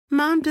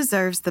Mom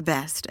deserves the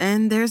best,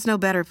 and there's no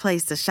better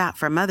place to shop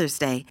for Mother's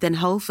Day than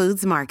Whole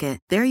Foods Market.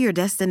 They're your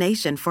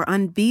destination for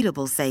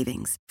unbeatable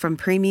savings, from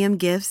premium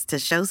gifts to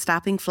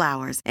show-stopping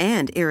flowers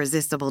and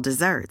irresistible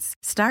desserts.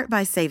 Start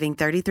by saving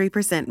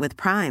 33% with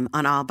Prime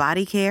on all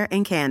body care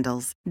and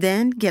candles.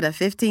 Then get a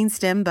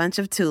 15-stem bunch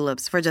of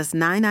tulips for just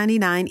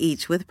 $9.99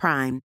 each with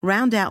Prime.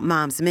 Round out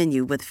Mom's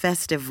menu with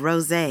festive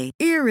rosé,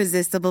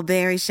 irresistible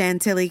berry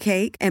chantilly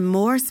cake, and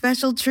more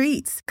special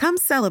treats. Come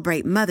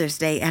celebrate Mother's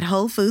Day at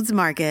Whole Foods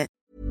Market.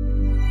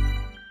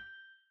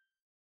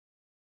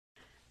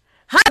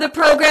 Hi, the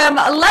program.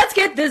 Let's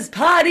get this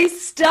party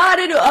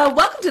started.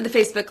 Welcome to the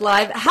Facebook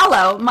Live.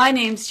 Hello, my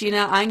name's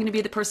Gina. I'm going to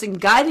be the person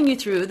guiding you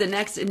through the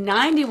next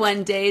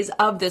 91 days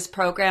of this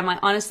program. I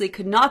honestly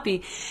could not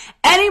be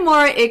any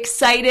more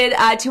excited.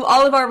 To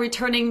all of our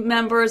returning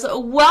members,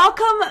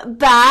 welcome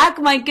back.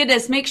 My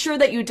goodness, make sure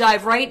that you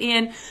dive right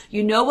in.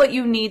 You know what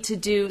you need to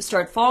do.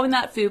 Start following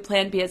that food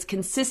plan. Be as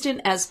consistent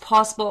as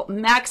possible.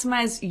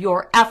 Maximize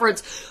your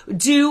efforts.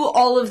 Do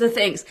all of the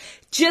things.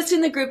 Just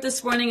in the group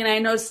this morning, and I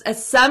noticed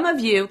some of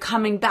you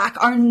coming back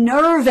are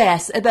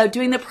nervous about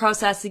doing the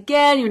process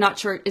again. You're not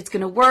sure it's going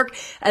to work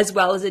as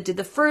well as it did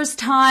the first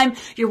time.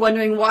 You're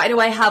wondering, why do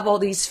I have all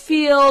these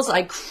feels?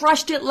 I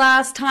crushed it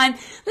last time.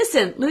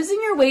 Listen, losing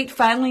your weight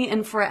finally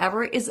and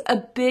forever is a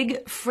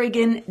big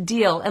friggin'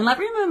 deal. And let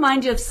me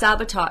remind you of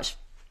sabotage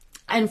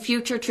and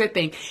future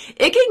tripping.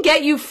 It can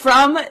get you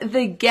from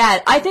the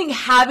get. I think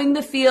having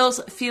the feels,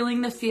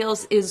 feeling the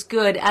feels is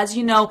good. As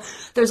you know,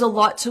 there's a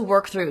lot to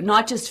work through,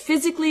 not just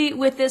physically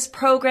with this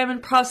program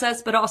and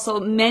process, but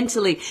also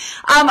mentally.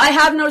 I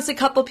have noticed a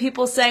couple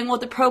people saying, well,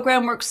 the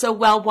program works so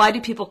well. Why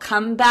do people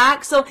come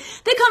back? So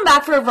they come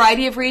back for a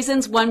variety of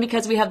reasons. One,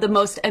 because we have the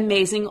most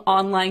amazing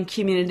online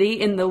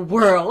community in the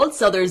world.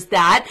 So there's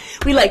that.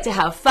 We like to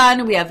have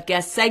fun. We have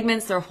guest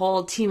segments. There's a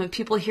whole team of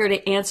people here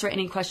to answer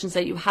any questions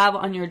that you have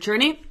on your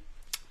journey.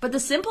 But the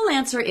simple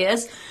answer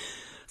is,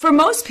 for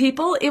most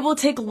people, it will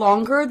take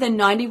longer than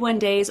 91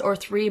 days or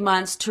 3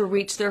 months to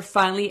reach their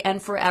finally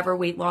and forever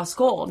weight loss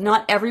goal.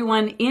 Not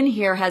everyone in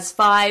here has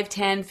 5,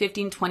 10,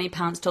 15, 20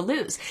 pounds to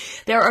lose.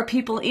 There are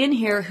people in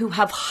here who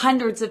have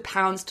hundreds of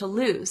pounds to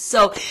lose.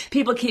 So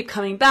people keep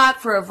coming back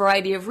for a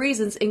variety of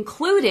reasons,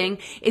 including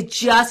it's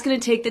just going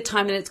to take the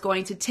time that it's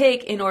going to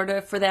take in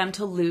order for them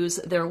to lose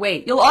their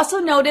weight. You'll also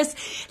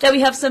notice that we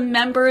have some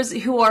members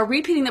who are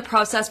repeating the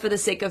process for the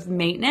sake of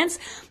maintenance.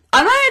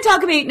 I'm not going to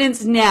talk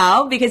maintenance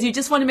now because you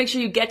just want to make sure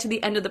you get to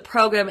the end of the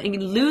program and you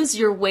lose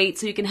your weight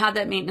so you can have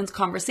that maintenance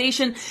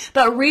conversation.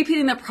 But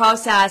repeating the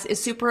process is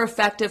super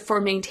effective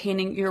for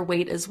maintaining your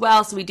weight as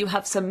well. So we do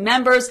have some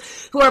members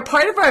who are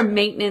part of our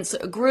maintenance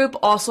group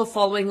also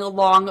following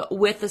along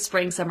with the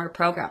spring summer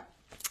program.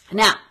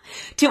 Now,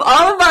 to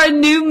all of our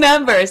new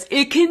members,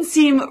 it can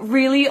seem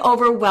really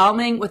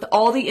overwhelming with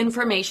all the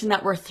information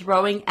that we're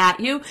throwing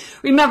at you.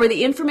 Remember,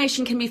 the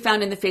information can be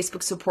found in the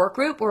Facebook support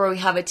group where we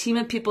have a team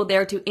of people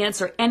there to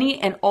answer any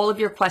and all of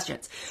your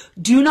questions.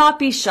 Do not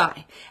be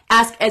shy.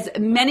 Ask as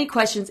many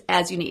questions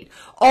as you need.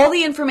 All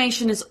the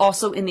information is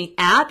also in the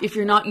app. If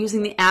you're not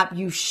using the app,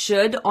 you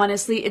should.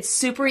 Honestly, it's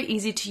super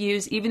easy to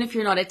use, even if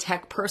you're not a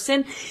tech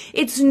person.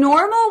 It's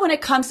normal when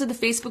it comes to the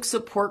Facebook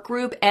support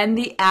group and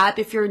the app,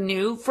 if you're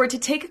new, for it to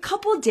take a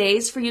couple of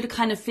days for you to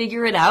kind of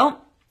figure it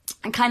out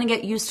and kind of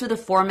get used to the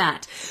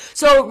format.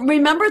 So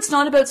remember, it's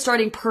not about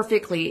starting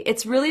perfectly.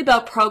 It's really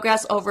about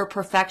progress over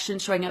perfection,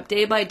 showing up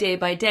day by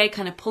day,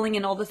 kind of pulling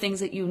in all the things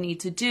that you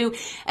need to do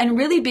and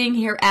really being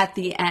here at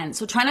the end.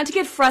 So try not to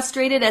get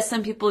frustrated, as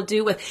some people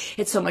do, with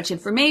it's so much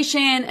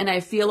information and I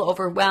feel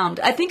overwhelmed.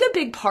 I think a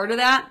big part of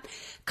that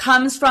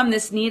comes from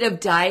this need of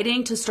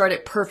dieting to start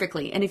it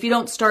perfectly. And if you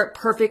don't start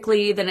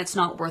perfectly, then it's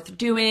not worth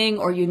doing,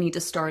 or you need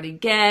to start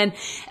again.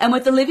 And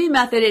with the Livy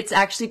method, it's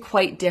actually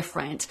quite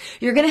different.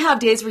 You're going to have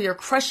days where you're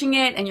crushing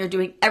it and you're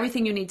doing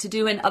everything you need to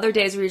do, and other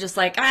days where you're just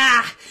like,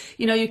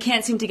 you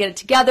can't seem to get it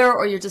together,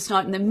 or you're just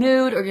not in the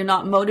mood, or you're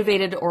not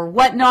motivated, or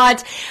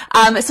whatnot.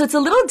 So it's a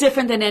little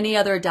different than any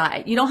other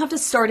diet. You don't have to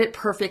start it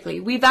perfectly.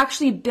 We've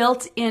actually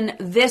built in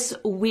this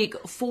week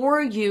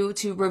for you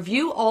to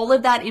review all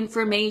of that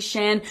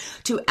information,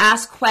 to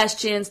ask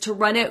questions, to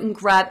run out and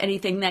grab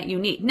anything that you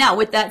need. Now,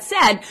 with that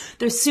said,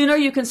 the sooner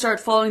you can start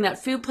following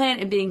that food plan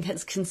and being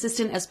as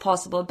consistent as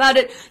possible about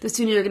it, the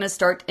sooner you're going to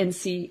start and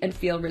see and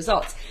feel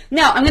results.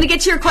 Now, I'm going to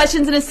get to your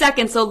questions in a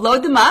second, so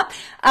load them up.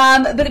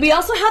 But we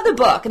also have the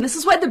book, and this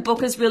is why the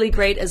book is really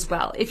great as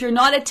well. If you're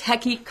not a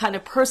techie kind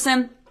of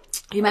person,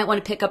 you might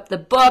want to pick up the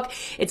book.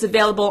 It's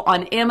available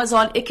on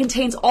Amazon. It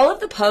contains all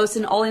of the posts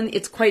and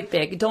it's quite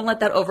big. Don't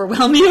let that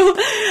overwhelm you.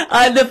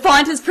 The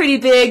font is pretty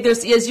big.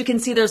 As you can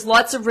see, there's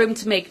lots of room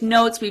to make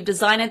notes. We've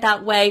designed it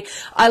that way.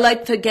 I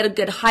like to get a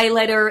good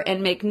highlighter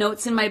and make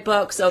notes in my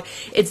book. So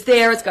it's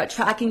there. It's got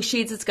tracking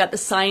sheets. It's got the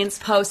science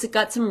posts. It's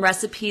got some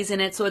recipes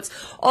in it. So it's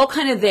all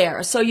kind of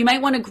there. So you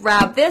might want to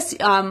grab this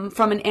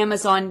from an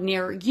Amazon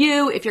near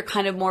you if you're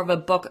kind of more of a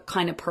book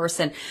kind of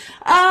person.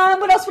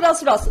 What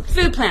else?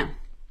 Food plan.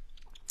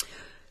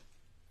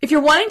 If you're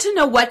wanting to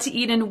know what to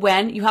eat and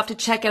when, you have to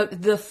check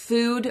out the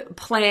food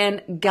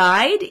plan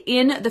guide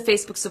in the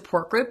Facebook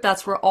support group.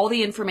 That's where all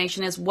the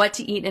information is, what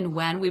to eat and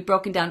when. We've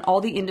broken down all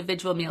the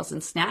individual meals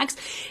and snacks.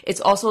 It's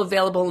also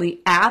available in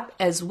the app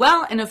as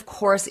well, and of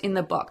course in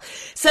the book.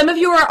 Some of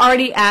you are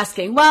already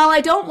asking, well,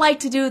 I don't like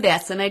to do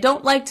this and I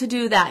don't like to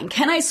do that, and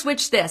can I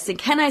switch this and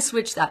can I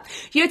switch that?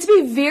 You have to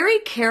be very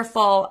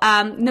careful.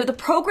 The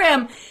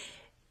program,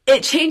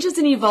 it changes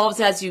and evolves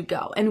as you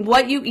go, and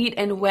what you eat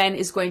and when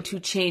is going to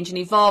change and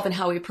evolve, and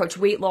how we approach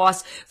weight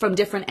loss from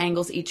different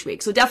angles each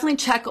week. So definitely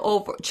check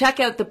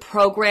out the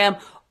program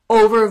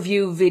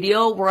overview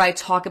video where I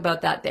talk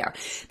about that there.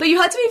 But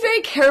you have to be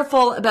very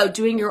careful about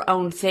doing your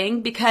own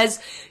thing, because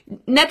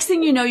next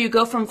thing you know, you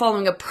go from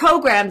following a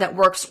program that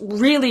works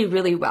really,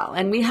 really well.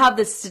 And we have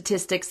the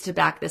statistics to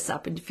back this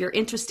up. And if you're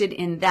interested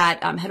in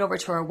that, head over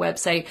to our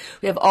website.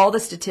 We have all the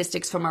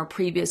statistics from our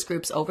previous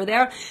groups over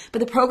there. But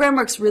the program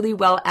works really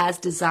well as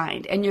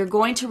designed. And you're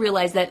going to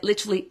realize that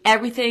literally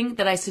everything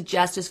that I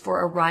suggest is for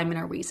a rhyme and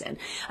a reason.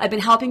 I've been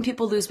helping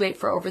people lose weight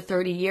for over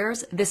 30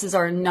 years. This is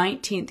our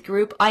 19th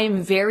group. I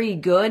am very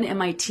good, and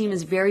my team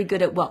is very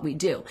good at what we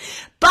do.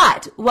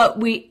 But what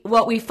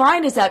we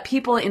find is that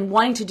people, in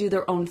wanting to do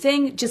their own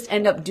thing, just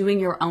end up doing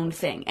your own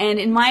thing. And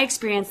in my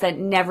experience, that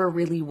never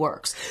really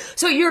works.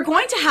 So you're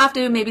going to have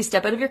to maybe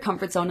step out of your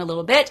comfort zone a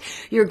little bit.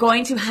 You're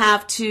going to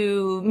have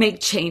to make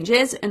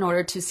changes in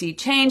order to see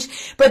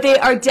change, but they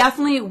are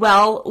definitely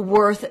well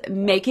worth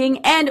making.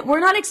 And we're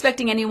not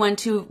expecting anyone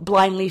to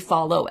blindly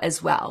follow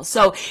as well.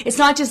 So it's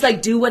not just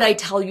like do what I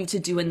tell you to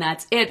do and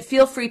that's it.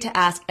 Feel free to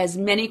ask as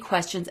many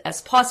questions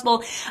as possible.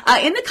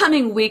 In the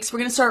coming weeks, we're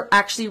going to start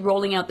actually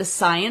rolling out the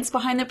science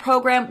behind the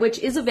program, which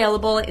is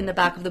available in the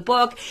back of the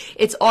book.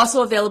 It's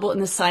also available in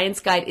the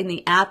science guide in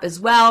the app as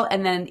well.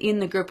 And then in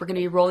the group, we're going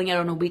to be rolling out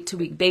on a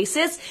week-to-week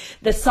basis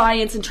the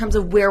science in terms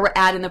of where we're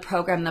at in the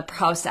program and the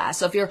process.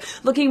 So if you're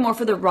looking more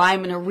for the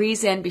rhyme and a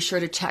reason, be sure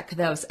to check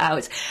those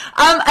out.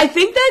 I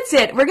think that's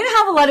it. We're going to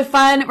have a lot of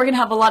fun. We're going to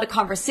have a lot of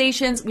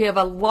conversations. We have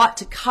a lot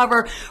to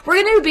cover.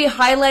 We're going to be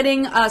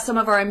highlighting some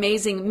of our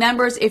amazing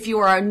members. If you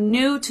are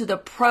new to the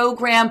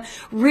program,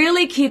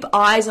 really keep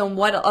eyes on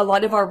what a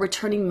lot of our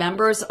returning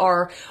members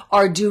are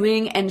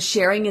doing and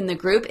sharing in the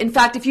group. In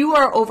fact, if you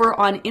are over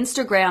on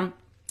Instagram,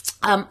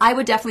 I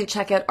would definitely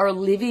check out our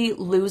Livy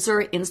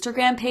Loser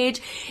Instagram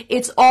page.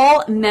 It's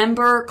all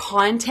member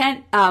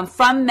content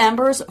from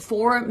members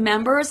for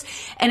members,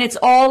 and it's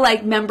all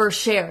like member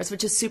shares,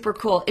 which is super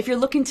cool. If you're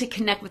looking to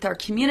connect with our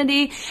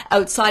community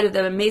outside of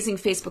the amazing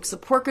Facebook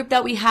support group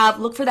that we have,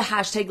 look for the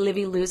hashtag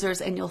Livy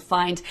Losers, and you'll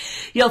find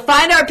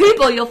our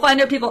people. You'll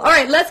find our people. All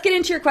right, let's get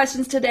into your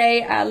questions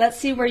today. Let's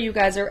see where you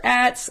guys are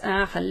at.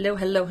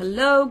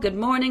 Hello. Good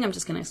morning. I'm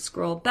just going to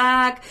scroll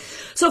back.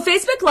 So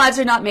Facebook Lives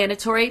are not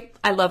mandatory.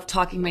 I love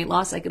talking weight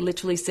loss. I could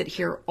literally sit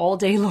here all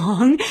day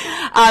long.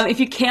 If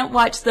you can't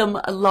watch them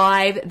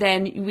live,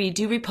 then we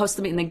do repost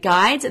them in the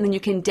guides, and then you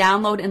can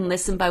download and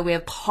listen by way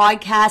of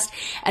podcast,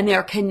 and they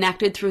are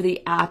connected through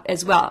the app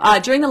as well.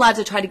 During the lives,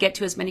 I try to get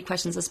to as many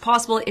questions as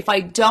possible. If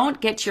I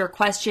don't get to your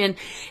question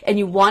and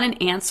you want an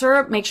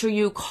answer, make sure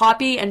you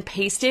copy and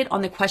paste it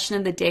on the question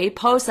of the day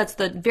post. That's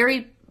the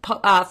very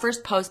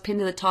first post pinned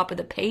to the top of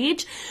the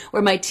page,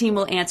 where my team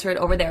will answer it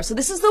over there. So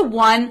this is the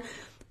one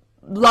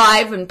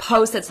live and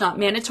post that's not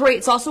mandatory.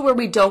 It's also where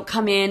we don't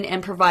come in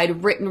and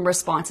provide written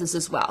responses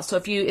as well.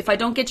 So if I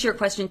don't get to your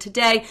question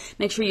today,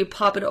 make sure you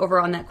pop it over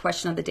on that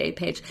question of the day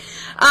page.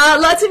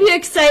 Lots of you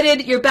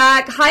excited. You're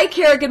back. Hi,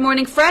 Kara. Good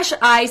morning. Fresh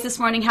eyes this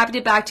morning. Happy to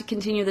be back to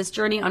continue this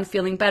journey on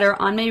feeling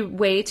better on my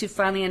way to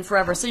finally and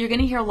forever. So you're going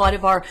to hear a lot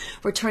of our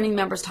returning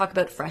members talk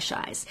about fresh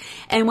eyes.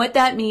 And what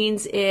that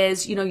means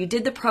is, you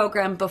did the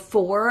program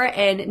before,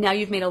 and now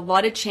you've made a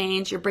lot of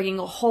change. You're bringing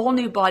a whole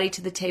new body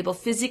to the table,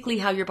 physically,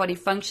 how your body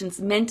functions,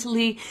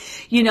 mentally,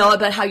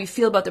 about how you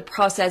feel about the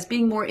process,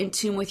 being more in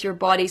tune with your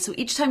body. So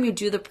each time you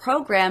do the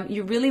program,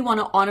 you really want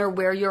to honor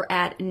where you're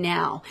at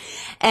now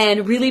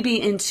and really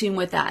be in tune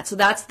with that. So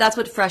that's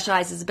what Fresh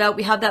Eyes is about.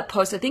 We have that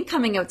post, I think,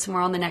 coming out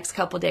tomorrow in the next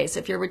couple of days. So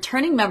if you're a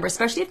returning member,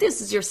 especially if this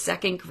is your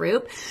second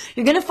group,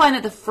 you're going to find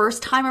that the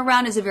first time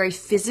around is a very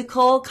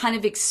physical kind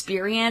of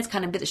experience,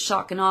 kind of a bit of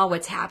shock and awe,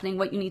 what's happening,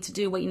 what you need to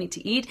do, what you need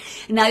to eat.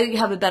 And now you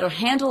have a better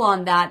handle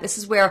on that. This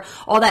is where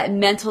all that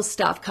mental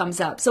stuff comes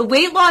up. So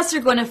weight loss,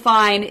 you're going to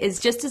find,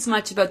 is just as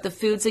much about the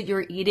foods that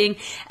you're eating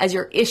as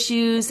your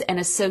issues and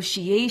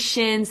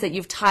associations that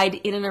you've tied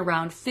in and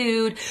around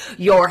food,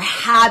 your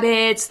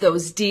habits,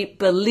 those deep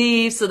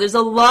beliefs. So there's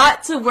a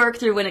lot to work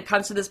through when it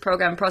comes to this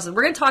program process.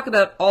 We're going to talk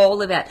about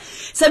all of it.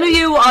 Some of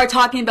you are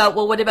talking about,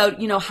 well, what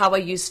about, how I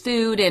use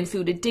food and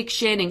food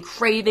addiction and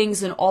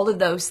cravings and all of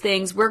those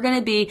things. We're going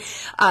to be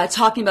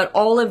talking about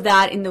all of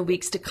that in the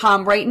weeks to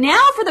come. Right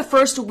now, for the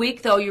first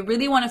week, though, you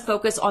really want to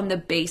focus on the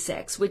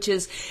basics, which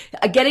is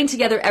getting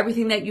together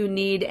everything that that you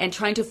need and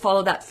trying to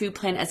follow that food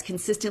plan as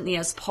consistently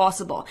as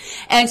possible.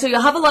 And so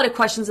you'll have a lot of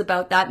questions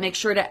about that. Make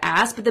sure to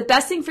ask. But the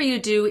best thing for you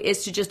to do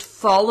is to just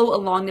follow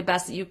along the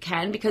best that you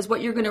can, because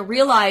what you're going to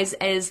realize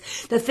is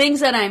the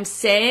things that I'm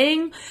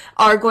saying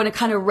are going to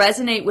kind of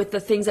resonate with the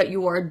things that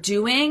you are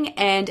doing.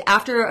 And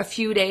after a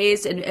few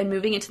days and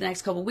moving into the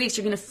next couple of weeks,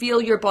 you're going to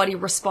feel your body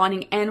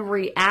responding and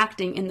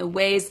reacting in the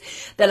ways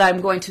that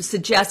I'm going to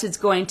suggest it's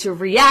going to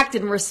react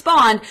and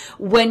respond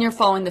when you're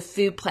following the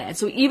food plan.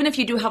 So even if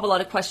you do have a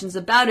lot of questions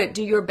about it,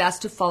 do your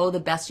best to follow the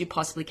best you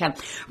possibly can.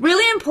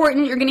 Really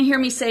important, you're going to hear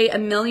me say a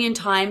million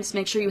times,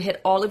 make sure you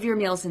hit all of your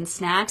meals and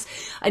snacks.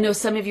 I know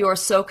some of you are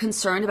so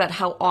concerned about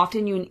how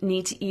often you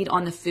need to eat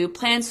on the food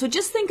plan. So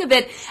just think of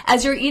it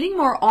as you're eating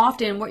more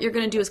often, what you're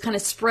going to do is kind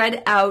of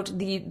spread out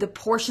the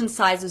portion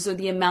sizes or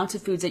the amount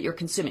of foods that you're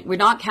consuming. We're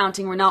not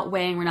counting, we're not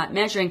weighing, we're not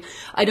measuring.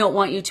 I don't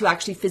want you to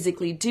actually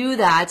physically do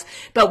that.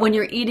 But when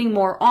you're eating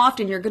more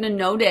often, you're going to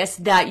notice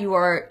that you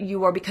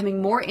are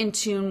becoming more in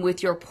tune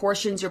with your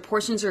portions. Your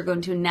portions are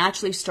going to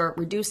naturally start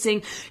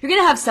reducing. You're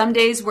going to have some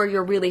days where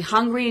you're really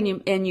hungry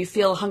and you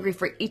feel hungry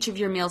for each of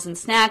your meals and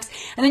snacks.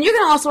 And then you're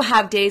going to also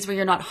have days where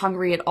you're not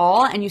hungry at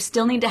all and you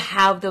still need to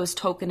have those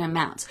token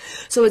amounts.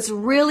 So it's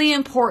really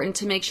important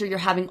to make sure you're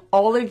having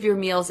all of your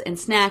meals and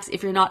snacks.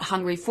 If you're not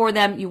hungry for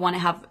them, you want to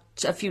have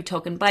a few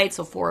token bites,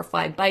 so 4 or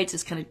 5 bites,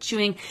 is kind of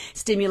chewing,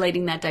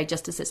 stimulating that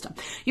digestive system.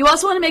 You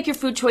also want to make your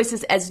food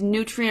choices as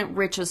nutrient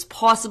rich as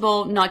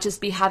possible, not just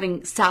be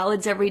having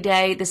salads every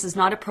day. This is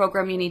not a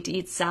program you need to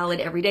eat salad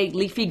every day.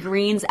 Leafy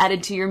greens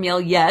added to your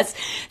meal, yes,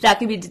 that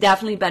can be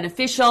definitely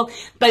beneficial.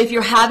 But if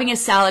you're having a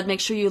salad, make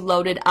sure you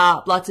load it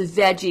up. Lots of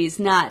veggies,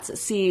 nuts,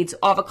 seeds,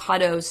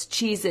 avocados,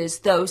 cheeses,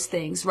 those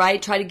things,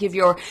 right? Try to give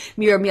your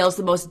meals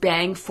the most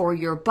bang for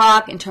your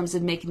buck in terms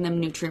of making them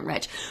nutrient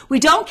rich. We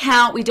don't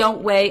count, we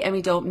don't weigh, and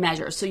we don't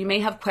measure. So you may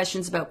have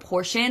questions about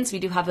portions. We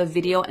do have a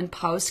video and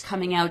post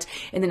coming out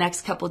in the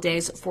next couple of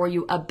days for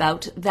you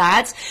about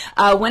that.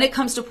 When it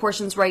comes to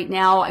portions right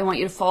now, I want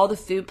you to follow the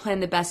food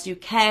plan the best you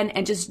can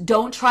and just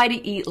don't try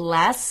to eat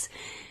less.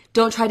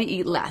 Don't try to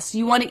eat less.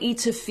 You want to eat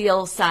to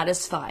feel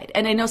satisfied.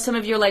 And I know some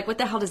of you are like, what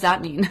the hell does that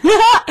mean?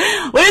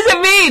 What does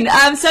it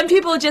mean? Some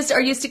people just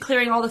are used to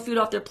clearing all the food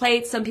off their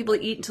plate. Some people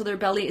eat until their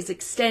belly is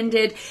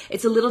extended.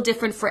 It's a little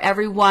different for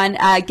everyone.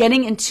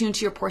 Getting in tune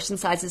to your portion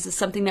sizes is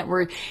something that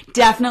we're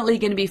definitely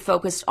going to be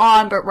focused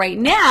on. But right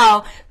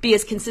now, be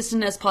as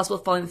consistent as possible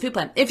following the food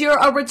plan. If you're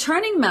a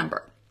returning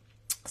member,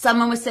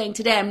 someone was saying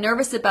today, I'm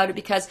nervous about it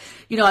because,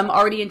 I'm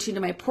already in tune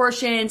to my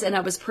portions and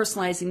I was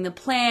personalizing the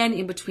plan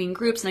in between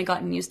groups and I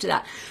gotten used to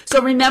that.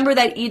 So remember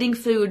that eating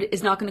food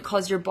is not going to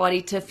cause your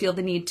body to feel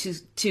the need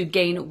to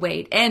gain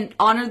weight, and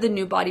honor the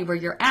new body where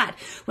you're at.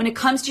 When it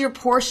comes to your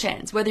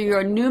portions, whether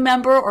you're a new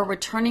member or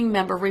returning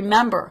member,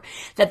 remember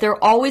that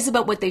they're always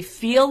about what they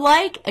feel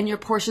like and your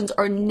portions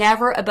are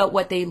never about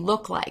what they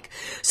look like.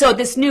 So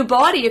this new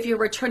body, if you're a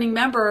returning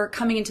member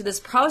coming into this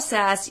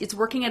process, it's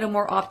working at a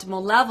more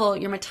optimal level.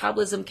 Your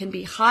metabolism can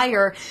be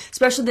higher,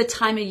 especially the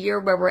time of year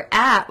where we're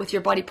at, with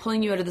your body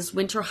pulling you out of this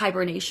winter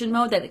hibernation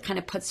mode that it kind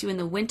of puts you in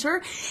the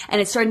winter, and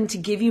it's starting to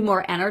give you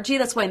more energy.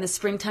 That's why in the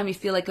springtime you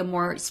feel like a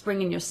more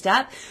spring in your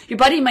step. Your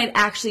body might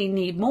actually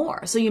need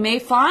more. So you may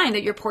find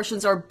that your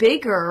portions are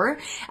bigger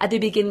at the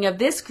beginning of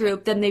this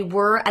group than they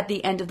were at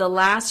the end of the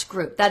last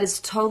group. That is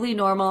totally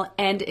normal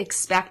and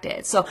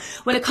expected. So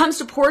when it comes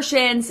to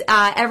portions,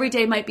 every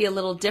day might be a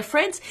little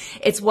different.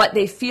 It's what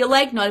they feel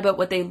like, not about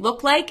what they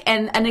look like.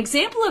 And an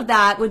example of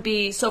that would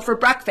be, so for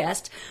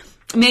breakfast,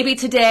 maybe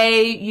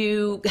today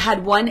you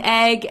had 1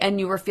 egg and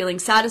you were feeling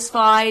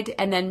satisfied,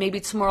 and then maybe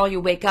tomorrow you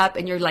wake up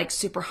and you're like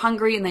super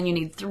hungry and then you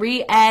need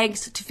 3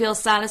 eggs to feel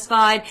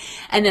satisfied,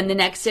 and then the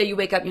next day you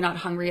wake up, you're not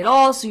hungry at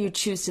all, so you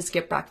choose to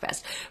skip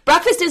breakfast.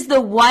 Breakfast is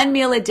the one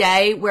meal a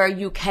day where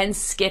you can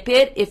skip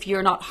it if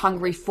you're not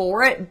hungry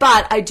for it,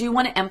 but I do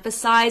want to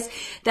emphasize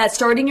that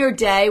starting your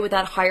day with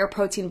that higher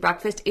protein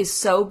breakfast is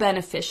so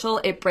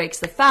beneficial. It breaks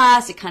the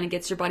fast, it kind of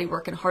gets your body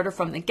working harder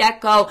from the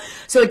get-go,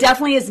 so it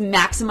definitely is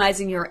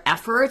maximizing your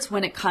efforts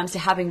when it comes to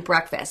having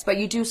breakfast, but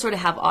you do sort of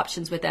have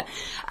options with it.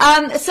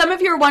 Some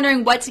of you are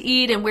wondering what to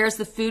eat and where's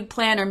the food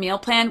plan or meal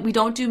plan. We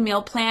don't do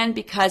meal plan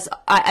because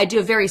I do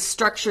a very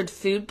structured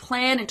food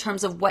plan in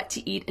terms of what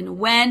to eat and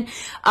when.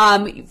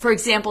 For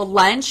example,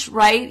 lunch,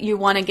 right? You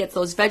want to get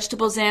those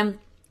vegetables in,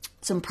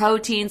 some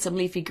protein, some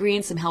leafy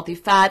greens, some healthy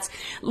fats.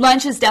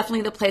 Lunch is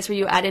definitely the place where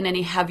you add in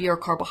any heavier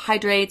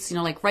carbohydrates,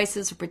 like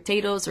rices or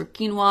potatoes or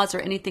quinoas or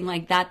anything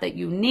like that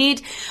you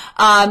need.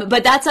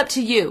 But that's up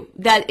to you.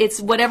 That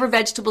it's whatever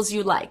vegetables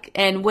you like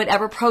and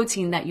whatever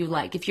protein that you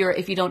like. If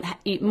you don't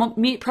eat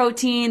meat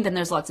protein, then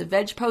there's lots of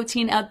veg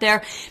protein out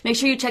there. Make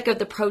sure you check out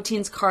the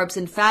proteins, carbs,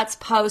 and fats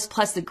post,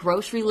 plus the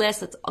grocery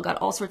list. That's got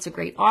all sorts of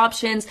great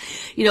options.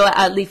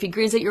 Leafy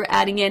greens that you're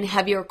adding in,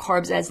 heavier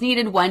carbs as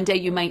needed. One day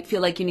you might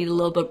feel like you need a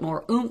little bit more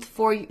more oomph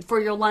for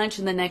your lunch,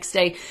 and the next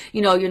day,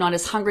 you're not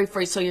as hungry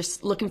so you're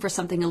looking for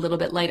something a little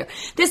bit later.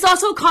 This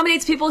also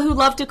accommodates people who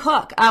love to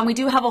cook. We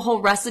do have a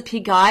whole recipe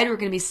guide. We're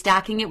going to be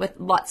stacking it with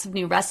lots of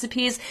new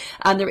recipes.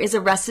 There is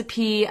a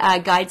recipe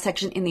guide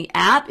section in the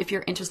app if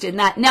you're interested in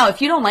that. Now,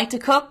 if you don't like to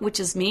cook, which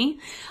is me,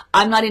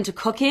 I'm not into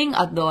cooking,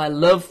 although I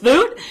love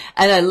food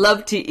and I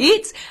love to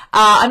eat.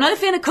 I'm not a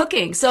fan of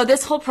cooking. So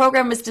this whole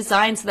program is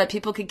designed so that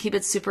people can keep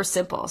it super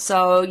simple.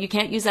 So you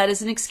can't use that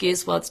as an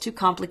excuse. Well, it's too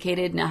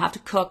complicated and I have to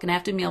cook and I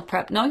have to meal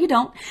prep. No, you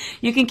don't.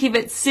 You can keep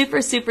it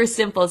super, super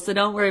simple. So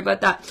don't worry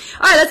about that.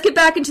 All right, let's get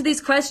back into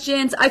these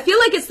questions. I feel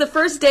like it's the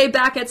first day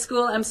back at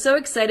school. I'm so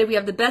excited. We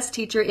have the best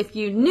teacher. If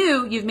you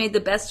knew you've made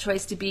the best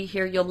choice to be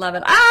here, you'll love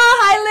it.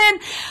 Hi,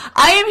 Lynn.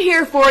 I am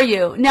here for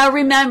you. Now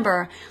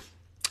remember,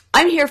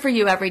 I'm here for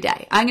you every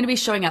day. I'm going to be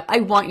showing up. I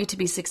want you to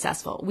be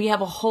successful. We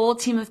have a whole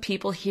team of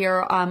people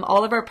here.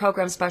 All of our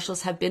program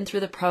specialists have been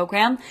through the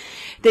program.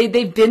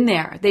 They've been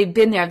there. They've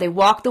been there. They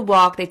walk the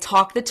walk. They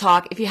talk the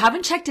talk. If you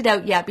haven't checked it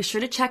out yet, be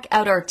sure to check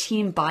out our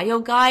team bio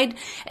guide.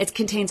 It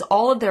contains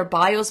all of their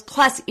bios.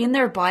 Plus, in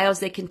their bios,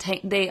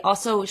 they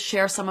also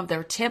share some of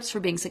their tips for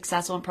being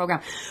successful in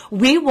program.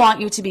 We want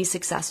you to be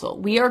successful.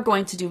 We are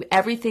going to do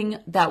everything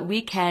that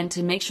we can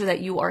to make sure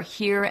that you are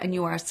here and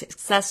you are a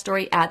success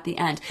story at the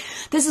end.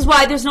 This is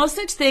why there's no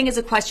such thing as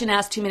a question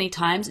asked too many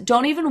times.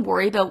 Don't even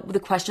worry about the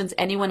questions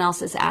anyone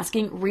else is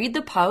asking. Read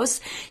the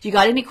posts. If you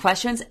got any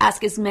questions,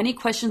 ask as many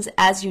questions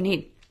as you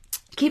need.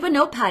 Keep a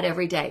notepad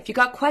every day. If you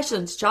got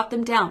questions, jot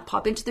them down.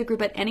 Pop into the group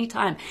at any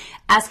time.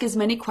 Ask as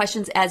many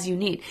questions as you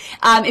need.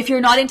 If you're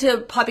not into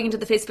popping into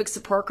the Facebook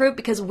support group,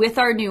 because with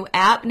our new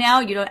app now,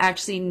 you don't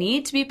actually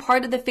need to be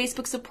part of the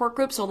Facebook support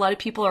group. So a lot of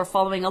people are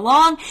following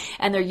along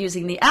and they're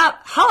using the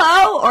app,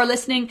 or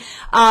listening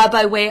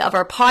by way of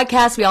our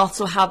podcast. We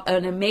also have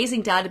an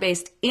amazing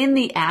database in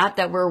the app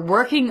that we're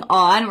working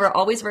on. We're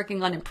always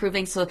working on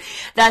improving. So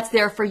that's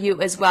there for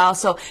you as well.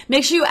 So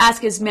make sure you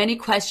ask as many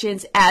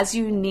questions as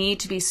you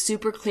need to be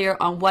super clear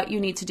on what you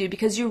need to do,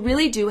 because you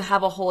really do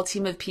have a whole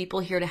team of people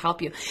here to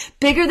help you.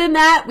 Bigger than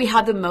that, we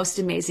have the most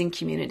amazing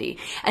community.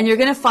 And you're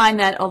going to find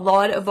that a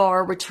lot of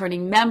our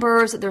returning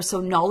members, they're so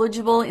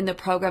knowledgeable in the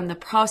program, the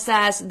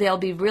process. They'll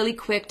be really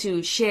quick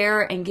to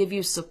share and give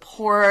you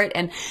support.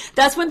 And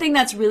that's one thing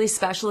that's really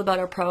special about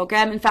our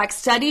program. In fact,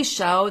 studies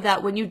show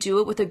that when you do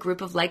it with a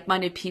group of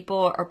like-minded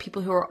people or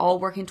people who are all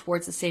working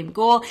towards the same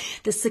goal,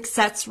 the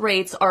success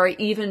rates are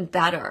even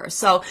better.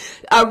 So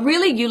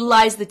really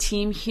utilize the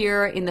team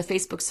here in the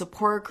Facebook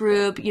support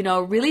group.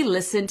 Really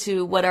listen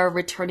to what our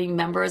returning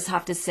members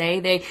have to say.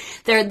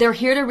 They're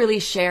here to really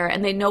share,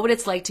 and they know what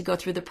it's like to go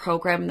through the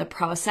program and the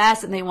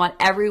process, and they want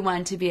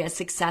everyone to be as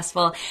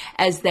successful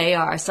as they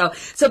are. So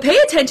pay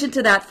attention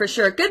to that for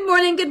sure. Good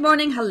morning.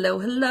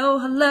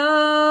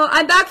 Hello.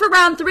 I'm back for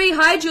round 3.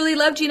 Hi, Julie.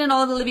 Love Gina and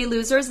all the Livy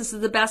losers. This is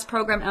the best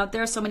program out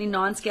there. So many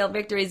non-scale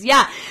victories.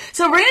 Yeah.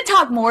 So we're going to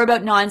talk more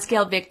about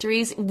non-scale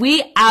victories.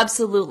 We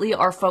absolutely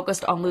are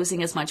focused on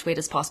losing as much weight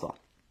as possible.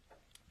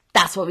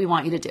 That's what we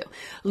want you to do.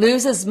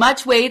 Lose as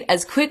much weight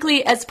as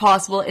quickly as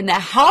possible in the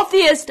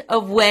healthiest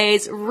of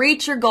ways.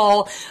 Reach your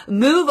goal.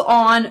 Move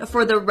on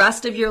for the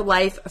rest of your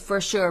life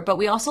for sure. But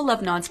we also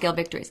love non-scale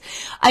victories.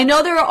 I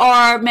know there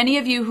are many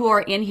of you who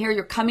are in here.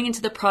 You're coming into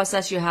the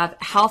process. You have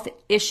health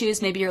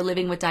issues. Maybe you're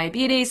living with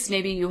diabetes.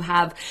 Maybe you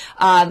have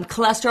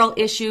cholesterol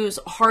issues,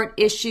 heart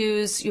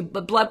issues,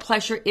 blood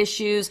pressure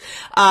issues.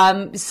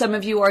 Some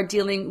of you are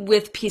dealing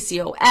with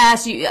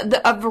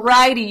PCOS. A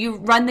variety. You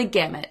run the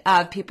gamut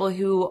of people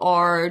who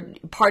are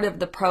part of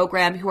the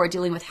program who are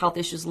dealing with health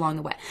issues along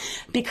the way.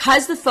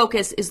 Because the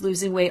focus is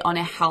losing weight on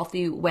a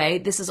healthy way,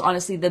 this is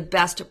honestly the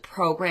best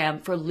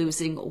program for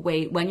losing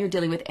weight when you're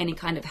dealing with any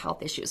kind of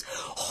health issues.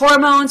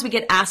 Hormones, we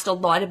get asked a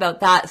lot about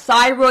that.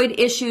 Thyroid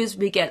issues,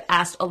 we get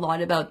asked a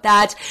lot about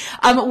that.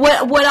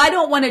 What I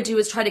don't want to do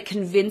is try to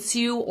convince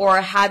you or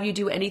have you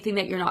do anything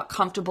that you're not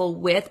comfortable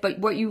with, but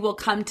what you will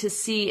come to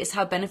see is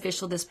how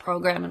beneficial this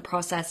program and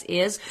process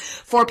is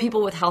for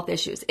people with health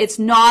issues. It's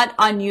not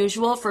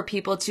unusual for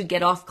people to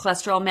get off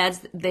cholesterol meds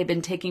they've been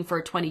taking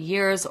for 20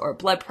 years or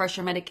blood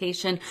pressure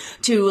medication,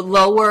 to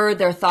lower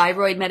their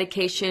thyroid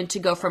medication, to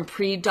go from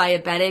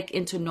pre-diabetic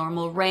into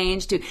normal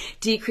range, to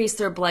decrease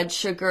their blood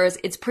sugars.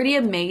 It's pretty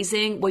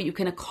amazing what you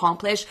can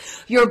accomplish.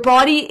 Your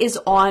body is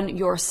on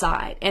your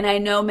side. And I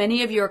know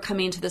many of you are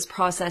coming into this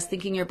process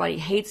thinking your body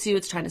hates you.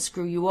 It's trying to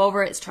screw you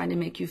over. It's trying to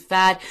make you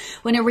fat.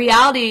 When in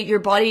reality, your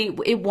body,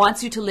 it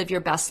wants you to live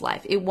your best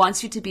life. It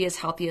wants you to be as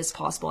healthy as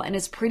possible. And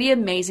it's pretty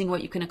amazing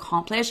what you can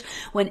accomplish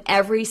when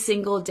every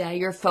single day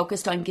you're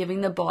focused on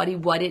giving the body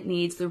what it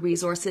needs, the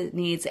resources it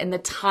needs, and the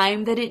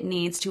time that it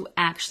needs to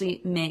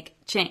actually make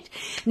change.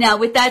 Now,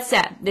 with that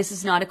said, this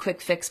is not a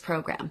quick fix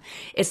program.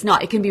 It's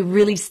not. It can be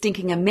really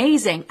stinking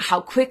amazing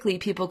how quickly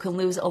people can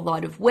lose a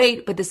lot of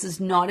weight, but this is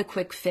not a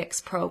quick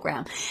fix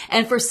program.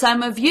 And for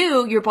some of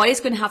you, your body's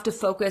going to have to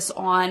focus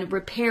on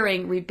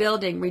repairing,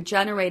 rebuilding,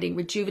 regenerating,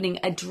 rejuvenating,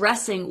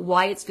 addressing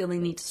why it's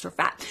feeling need to store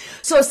fat.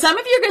 So some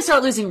of you are going to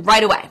start losing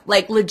right away,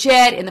 like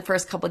legit in the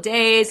first couple of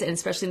days, and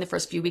especially in the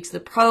first few weeks of the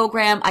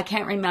program. I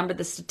can't remember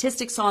the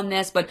statistics on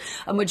this, but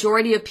a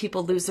majority of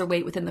people lose their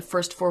weight within the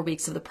first 4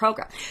 weeks of the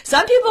program.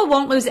 Some people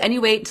won't lose any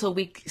weight until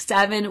week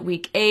 7,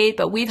 week 8,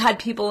 but we've had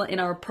people in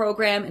our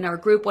program, in our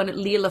group,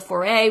 Leah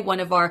Laforet, one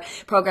of our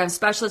program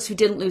specialists, who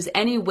didn't lose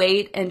any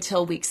weight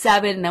until week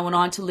 7 and then went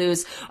on to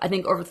lose, I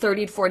think, over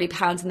 30 to 40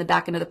 pounds in the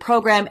back end of the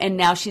program, and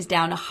now she's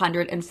down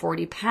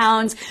 140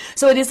 pounds.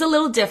 So it is a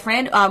little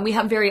different. We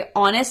have very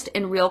honest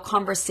and real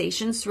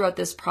conversations throughout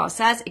this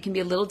process. It can be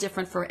a little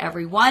different for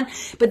everyone,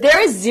 but there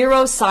is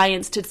zero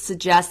science to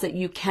suggest that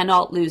you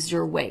cannot lose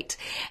your weight.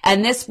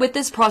 And with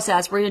this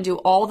process, we're going to do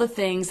all the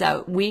things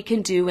that we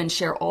can do and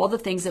share all the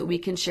things that we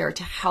can share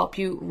to help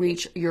you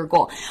reach your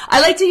goal.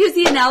 I like to use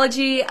the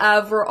analogy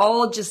of we're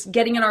all just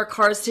getting in our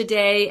cars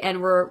today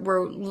and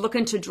we're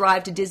looking to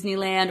drive to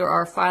Disneyland or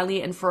our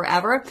finally and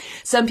forever.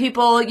 Some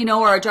people,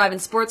 are driving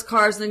sports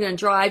cars and they're going to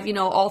drive,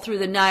 all through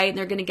the night, and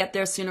they're going to get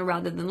there sooner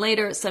rather than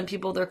later. Some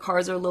people, their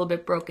cars are a little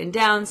bit broken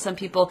down. Some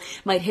people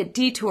might hit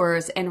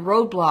detours and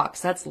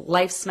roadblocks. That's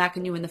life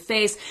smacking you in the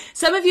face.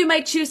 Some of you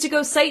might choose to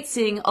go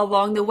sightseeing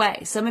along the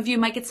way. Some of you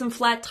might get some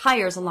flat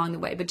tires along the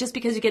way, but just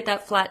because you get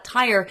that flat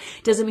tire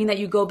doesn't mean that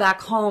you go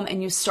back home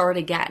and you start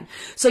again.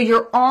 So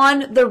you're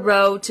on the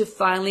road to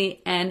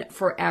finally and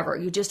forever.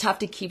 You just have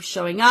to keep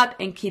showing up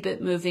and keep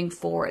it moving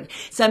forward.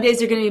 Some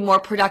days you're going to be more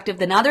productive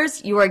than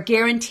others. You are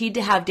guaranteed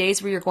to have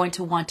days where you're going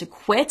to want to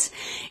quit.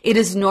 It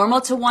is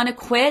normal to want to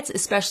quit,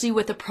 especially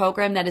with a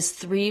program that is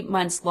 3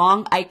 months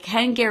long. I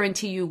can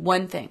guarantee you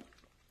one thing,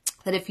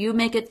 that if you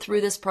make it through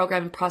this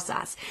program and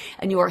process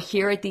and you are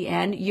here at the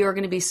end, you're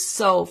going to be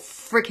so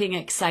freaking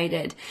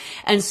excited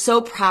and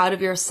so proud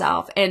of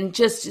yourself and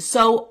just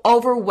so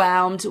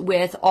overwhelmed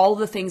with all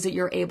the things that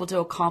you're able to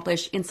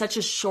accomplish in such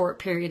a short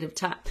period of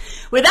time.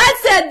 With that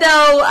said,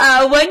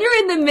 though, when you're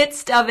in the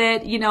midst of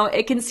it,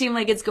 it can seem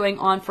like it's going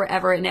on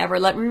forever and ever.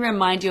 Let me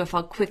remind you of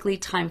how quickly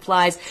time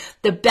flies.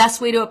 The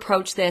best way to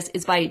approach this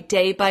is by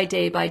day by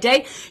day by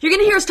day. You're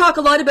going to hear us talk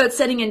a lot about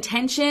setting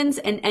intentions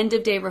and end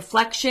of day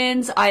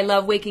reflections. I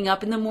love waking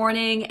up in the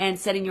morning and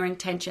setting your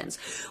intentions.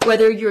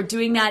 Whether you're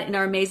doing that in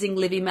our amazing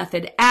Livy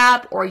Method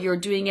app, or you're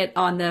doing it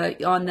on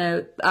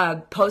the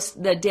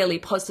daily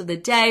post of the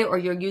day, or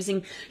you're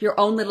using your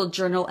own little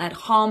journal at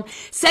home,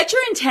 set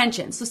your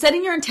intentions. So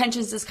setting your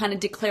intentions is kind of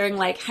declaring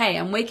like, hey,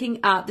 I'm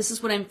waking up. This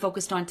is what I'm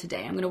focused on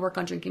today. I'm going to work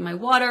on drinking my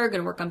water. I'm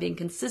going to work on being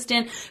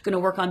consistent. I'm going to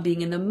work on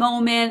being in the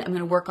moment. I'm going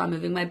to work on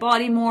moving my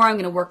body more. I'm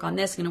going to work on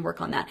this. I'm going to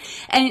work on that.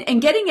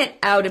 And getting it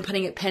out and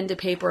putting it pen to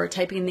paper or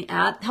typing in the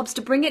app helps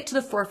to bring it to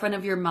the forefront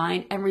of your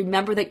mind and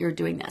remember that you're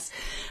doing this.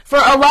 For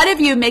a lot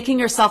of you, making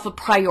yourself a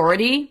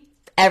priority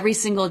every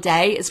single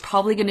day is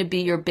probably going to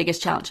be your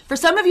biggest challenge. For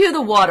some of you,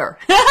 the water.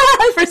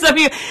 For some of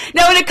you.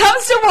 Now, when it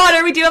comes to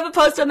water, we do have a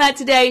post on that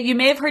today. You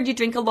may have heard you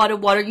drink a lot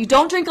of water. You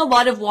don't drink a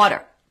lot of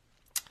water.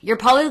 You're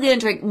probably going to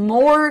drink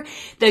more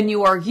than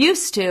you are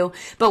used to,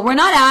 but we're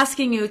not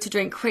asking you to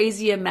drink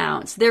crazy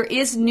amounts. There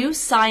is new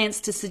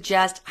science to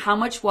suggest how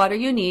much water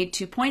you need,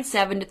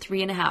 2.7 to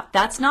 3.5.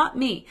 That's not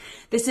me.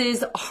 This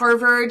is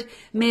Harvard,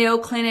 Mayo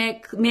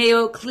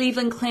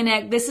Cleveland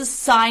Clinic. This is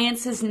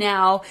science is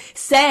now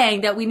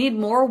saying that we need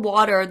more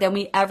water than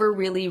we ever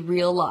really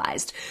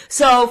realized.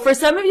 So for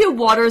some of you,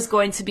 water is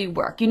going to be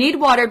work. You need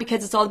water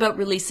because it's all about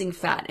releasing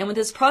fat. And with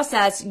this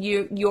process,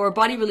 your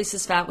body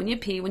releases fat when you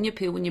pee, when you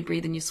poo, when you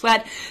breathe, and you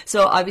sweat.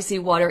 So obviously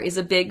water is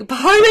a big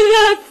part of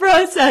that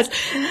process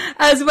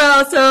as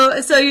well.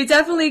 So you're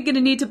definitely going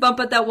to need to bump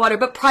up that water,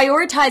 but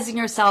prioritizing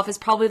yourself is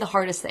probably the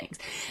hardest thing.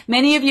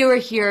 Many of you are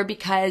here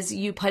because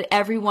you put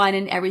everyone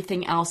and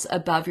everything else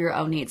above your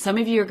own needs. Some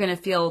of you are going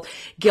to feel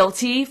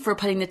guilty for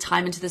putting the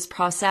time into this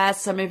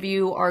process. Some of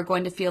you are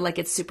going to feel like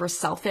it's super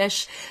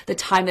selfish, the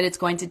time that it's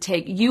going to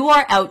take. You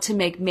are out to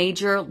make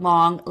major,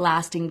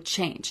 long-lasting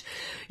change.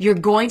 You're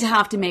going to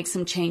have to make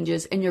some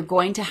changes, and you're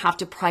going to have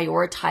to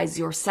prioritize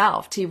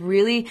yourself to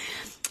really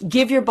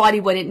give your body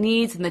what it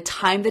needs and the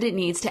time that it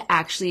needs to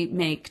actually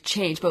make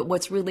change. But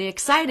what's really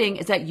exciting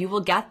is that you will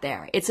get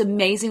there. It's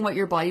amazing what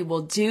your body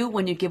will do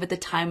when you give it the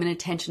time and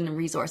attention and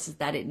resources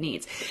that it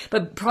needs.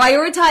 But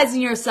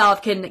prioritizing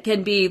yourself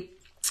can be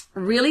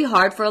really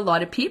hard for a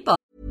lot of people.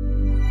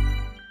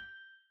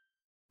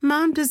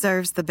 Mom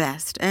deserves the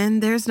best,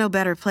 and there's no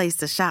better place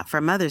to shop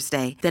for Mother's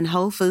Day than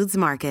Whole Foods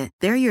Market.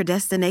 They're your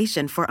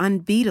destination for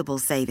unbeatable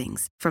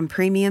savings, from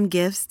premium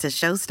gifts to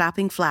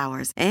show-stopping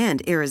flowers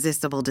and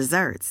irresistible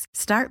desserts.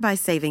 Start by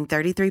saving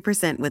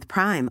 33% with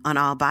Prime on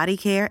all body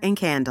care and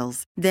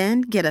candles.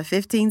 Then get a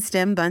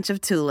 15-stem bunch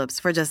of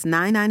tulips for just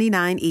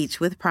 $9.99 each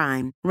with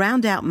Prime.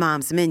 Round out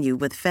Mom's menu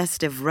with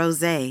festive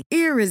rosé,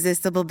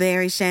 irresistible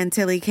berry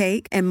chantilly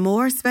cake, and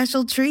more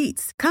special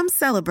treats. Come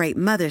celebrate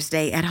Mother's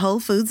Day at Whole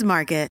Foods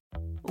Market.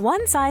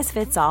 One size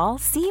fits all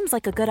seems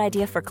like a good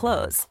idea for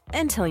clothes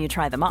until you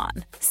try them on.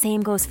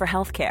 Same goes for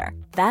healthcare.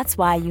 That's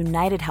why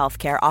United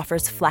Healthcare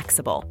offers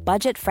flexible,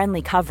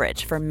 budget-friendly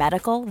coverage for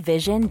medical,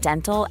 vision,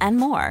 dental, and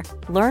more.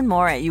 Learn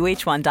more at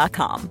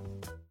uh1.com.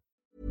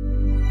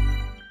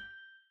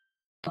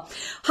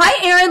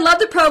 Hi, Erin. Love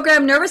the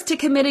program. Nervous to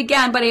commit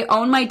again, but I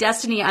own my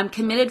destiny. I'm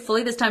committed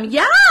fully this time.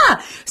 Yeah.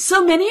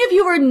 So many of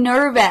you are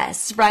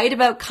nervous, right?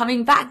 About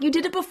coming back. You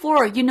did it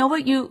before. You know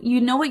what you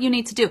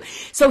need to do.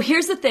 So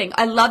here's the thing.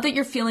 I love that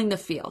you're feeling the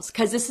feels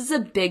because this is a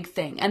big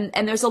thing.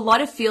 And there's a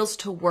lot of feels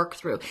to work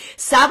through.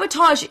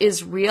 Sabotage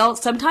is real.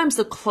 Sometimes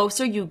the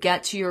closer you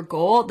get to your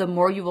goal, the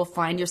more you will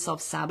find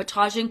yourself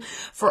sabotaging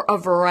for a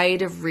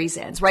variety of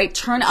reasons, right?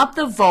 Turn up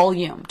the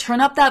volume. Turn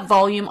up that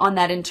volume on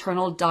that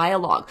internal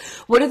dialogue.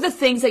 What are the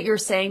things that you're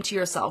saying to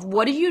yourself?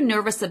 What are you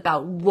nervous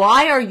about?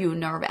 Why are you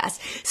nervous?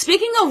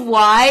 Speaking of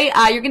why,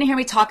 you're going to hear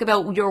me talk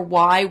about your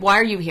why. Why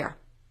are you here?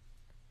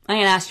 I'm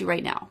going to ask you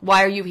right now.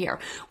 Why are you here?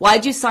 Why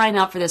did you sign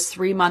up for this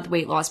 3-month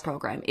weight loss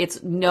program?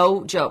 It's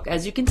no joke.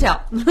 As you can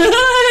tell,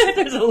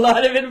 there's a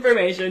lot of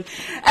information.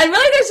 And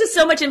really, there's just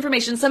so much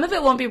information. Some of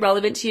it won't be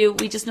relevant to you.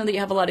 We just know that you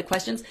have a lot of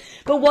questions.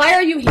 But why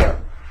are you here?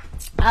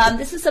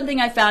 This is something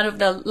I found over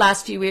the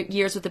last few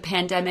years with the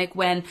pandemic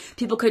when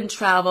people couldn't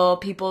travel,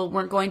 people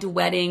weren't going to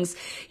weddings,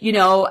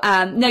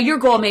 now your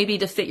goal may be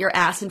to fit your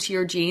ass into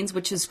your jeans,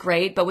 which is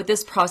great, but with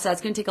this process,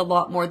 it's going to take a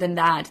lot more than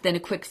that, than a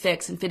quick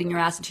fix and fitting your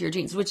ass into your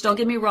jeans, which don't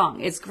get me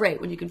wrong, it's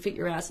great when you can fit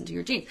your ass into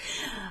your jeans.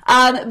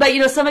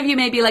 But some of you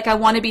may be like, I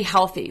want to be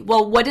healthy.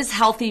 Well, what does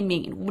healthy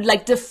mean?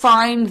 Like,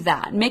 define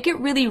that. Make it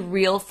really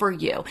real for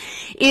you.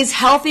 Is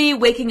healthy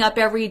waking up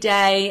every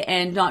day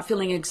and not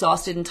feeling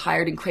exhausted and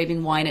tired and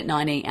craving wine at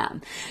 9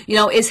 a.m.?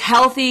 Is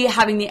healthy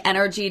having the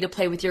energy to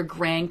play with your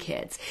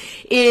grandkids?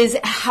 Is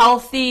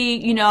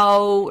healthy,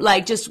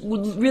 just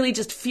really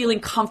just feeling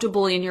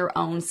comfortable in your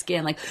own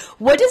skin? Like,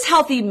 what does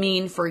healthy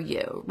mean for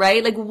you,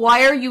 right? Like,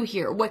 why are you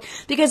here?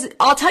 Because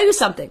I'll tell you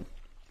something.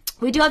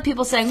 We do have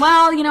people saying,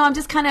 well,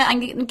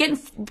 I'm getting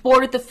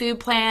bored with the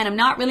food plan. I'm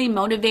not really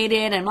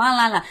motivated and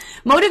blah, blah, blah.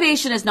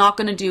 Motivation is not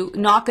going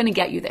to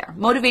get you there.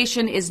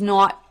 Motivation is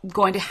not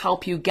going to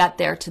help you get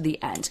there to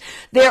the end.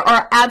 There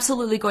are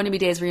absolutely going to be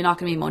days where you're not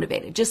going to be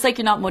motivated. Just like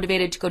you're not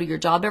motivated to go to your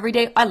job every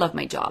day. I love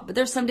my job, but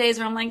there's some days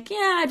where I'm like,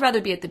 yeah, I'd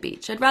rather be at the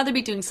beach. I'd rather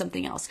be doing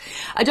something else.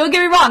 Don't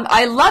get me wrong.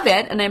 I love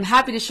it and I'm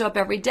happy to show up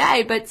every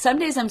day, but some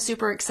days I'm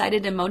super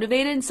excited and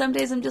motivated and some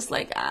days I'm just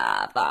like,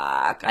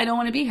 fuck, I don't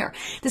want to be here.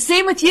 The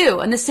same with you.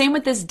 And the same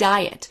with this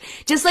diet.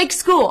 Just like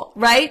school,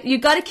 right? You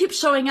got to keep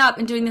showing up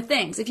and doing the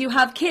things. If you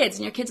have kids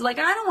and your kids are like,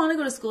 I don't want to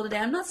go to school today.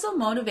 I'm not so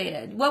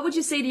motivated. What would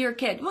you say to your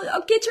kid?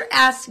 Well, get your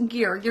ass in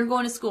gear. You're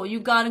going to school. You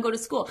got to go to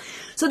school.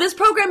 So this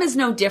program is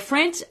no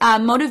different.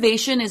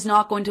 Motivation is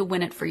not going to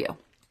win it for you.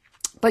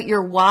 But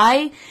your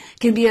why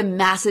can be a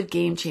massive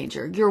game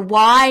changer. Your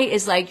why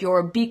is like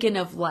your beacon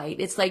of light.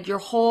 It's like your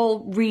whole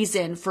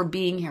reason for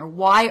being here.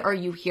 Why are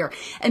you here?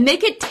 And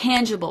make it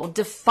tangible.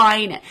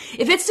 Define it.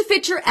 If it's to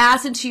fit your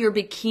ass into your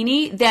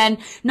bikini, then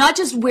not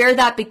just wear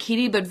that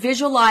bikini, but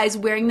visualize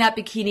wearing that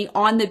bikini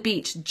on the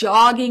beach,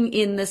 jogging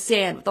in the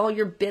sand with all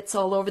your bits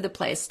all over the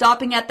place,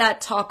 stopping at that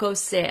taco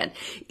stand,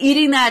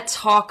 eating that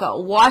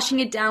taco, washing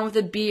it down with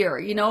a beer,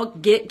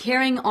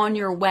 carrying on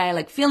your way,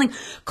 like feeling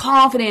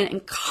confident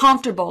and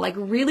comfortable. Like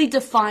really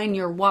define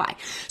your why.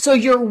 So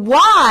your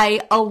why,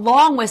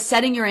 along with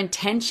setting your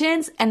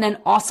intentions and then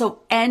also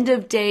end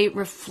of day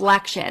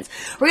reflections.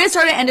 We're going to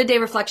start an end of day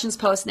reflections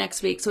post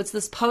next week. So it's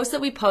this post that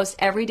we post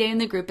every day in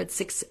the group at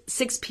 6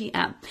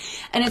 p.m.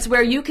 And it's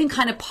where you can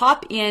kind of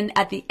pop in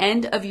at the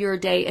end of your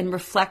day and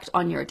reflect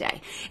on your day.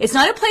 It's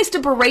not a place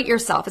to berate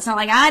yourself. It's not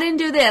like, I didn't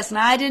do this and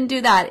I didn't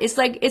do that.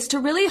 It's to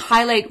really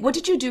highlight, what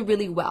did you do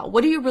really well?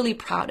 What are you really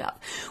proud of?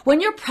 When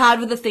you're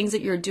proud of the things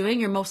that you're doing,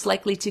 you're most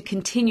likely to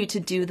continue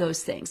to do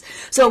those things.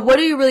 So what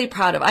are you really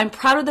proud of? I'm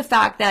proud of the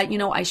fact that,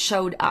 I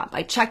showed up.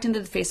 I checked into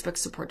the Facebook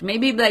support.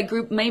 Maybe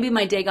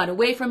my day got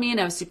away from me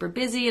and I was super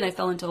busy and I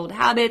fell into old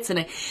habits and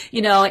I,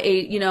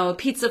 ate,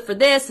 pizza for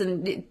this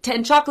and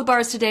 10 chocolate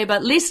bars today, but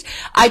at least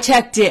I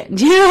checked in.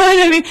 Do you know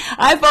what I mean?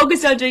 I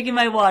focused on drinking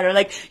my water.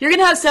 Like, you're going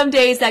to have some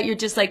days that you're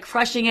just like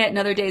crushing it and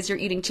other days you're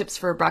eating chips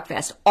for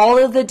breakfast. All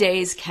of the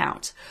days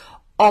count.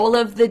 All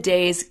of the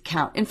days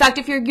count. In fact,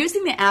 if you're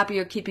using the app or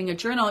you're keeping a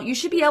journal, you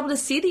should be able to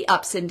see the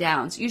ups and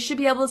downs. You should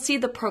be able to see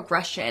the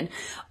progression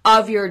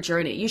of your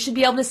journey. You should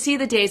be able to see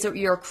the days that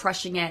you're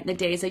crushing it and the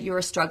days that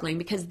you're struggling,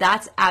 because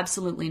that's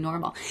absolutely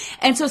normal.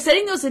 And so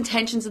setting those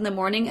intentions in the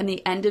morning and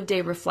the end of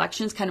day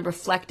reflections, kind of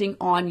reflecting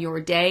on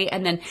your day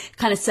and then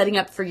kind of setting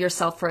up for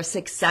yourself for a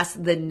success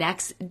the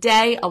next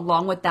day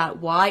along with that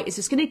why is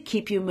just going to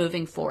keep you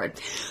moving forward.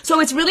 So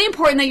it's really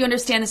important that you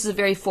understand this is a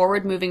very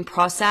forward moving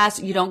process.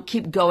 You don't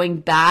keep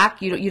going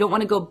back. You don't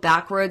want to go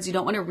backwards. You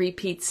don't want to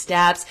repeat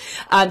steps.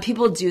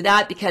 People do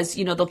that because,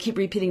 they'll keep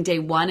repeating day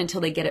one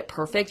until they get it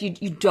perfect.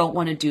 You don't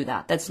want to do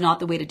that. That's not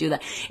the way to do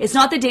that. It's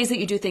not the days that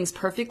you do things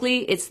perfectly.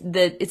 It's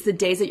the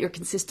days that you're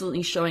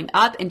consistently showing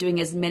up and doing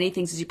as many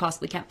things as you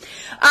possibly can.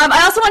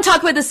 I also want to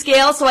talk about the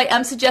scale. So I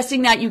am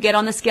suggesting that you get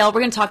on the scale.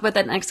 We're going to talk about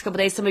that next couple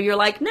of days. Some of you are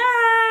like, nah,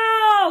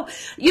 no.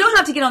 You don't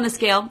have to get on the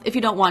scale if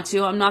you don't want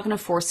to. I'm not going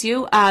to force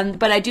you.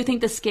 But I do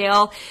think the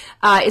scale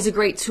is a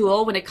great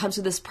tool when it comes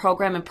to this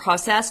program and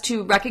process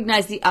to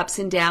recognize the ups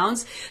and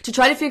downs, to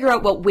try to figure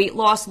out what weight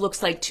loss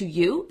looks like to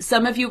you.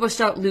 Some of you will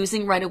start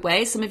losing right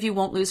away. Some of you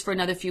won't lose for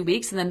another few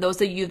weeks. And then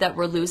those of you that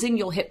were losing,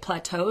 you'll hit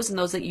plateaus. And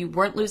those that you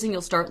weren't losing,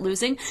 you'll start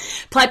losing.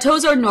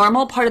 Plateaus are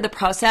normal, part of the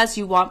process.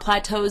 You want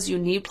plateaus. You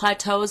need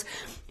plateaus.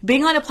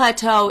 Being on a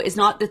plateau is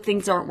not that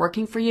things aren't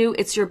working for you.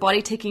 It's your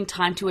body taking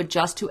time to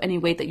adjust to any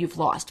weight that you've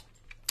lost.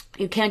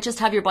 You can't just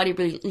have your body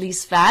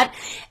release fat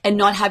and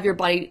not have your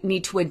body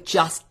need to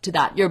adjust to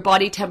that. Your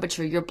body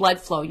temperature, your blood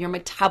flow, your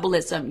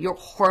metabolism, your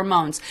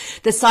hormones,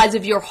 the size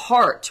of your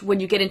heart when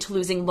you get into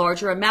losing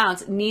larger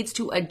amounts needs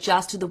to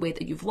adjust to the weight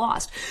that you've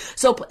lost.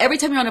 So every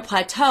time you're on a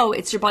plateau,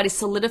 it's your body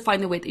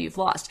solidifying the weight that you've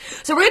lost.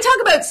 So we're going to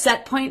talk about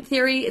set point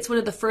theory. It's one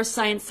of the first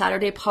Science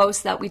Saturday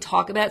posts that we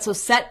talk about. So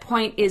set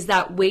point is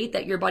that weight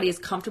that your body is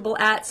comfortable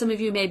at. Some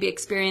of you maybe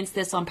experienced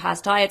this on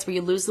past diets where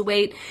you lose the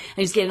weight and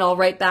you just get it all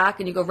right back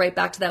and you go right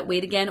back to that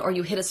weight again, or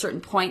you hit a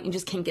certain point and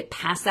just can't get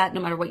past that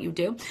no matter what you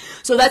do.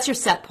 So that's your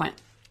set point.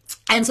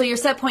 And so your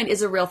set point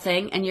is a real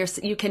thing, and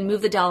you can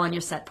move the dial on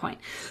your set point.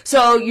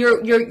 So what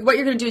you're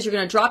going to do is you're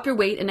going to drop your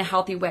weight in a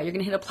healthy way. You're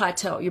going to hit a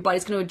plateau. Your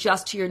body's going to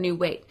adjust to your new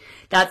weight.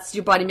 That's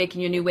your body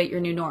making your new weight your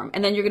new norm.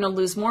 And then you're going to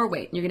lose more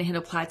weight. And you're going to hit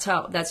a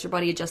plateau. That's your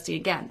body adjusting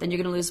again. Then you're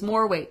going to lose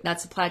more weight.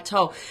 That's a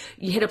plateau.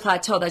 You hit a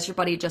plateau. That's your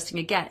body adjusting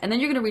again. And then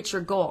you're going to reach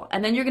your goal.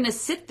 And then you're going to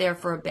sit there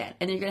for a bit.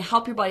 And then you're going to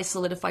help your body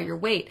solidify your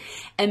weight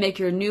and make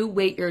your new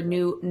weight your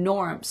new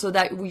norm. So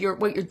that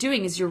what you're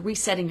doing is you're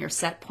resetting your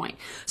set point.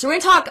 So we're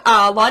going to talk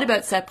a lot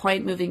about set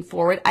point moving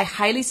forward. I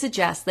highly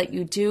suggest that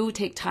you do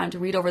take time to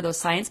read over those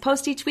science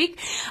posts each week.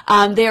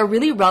 They are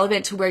really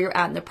relevant to where you're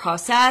at in the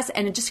process,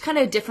 and just kind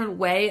of a different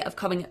way of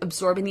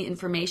absorbing the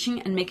information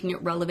and making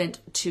it relevant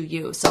to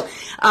you. So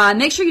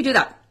make sure you do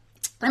that.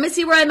 Let me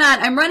see where I'm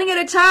at. I'm running out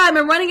of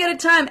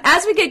time.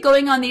 As we get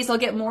going on these, I'll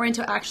get more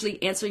into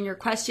actually answering your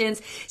questions,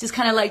 just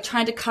kind of like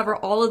trying to cover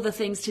all of the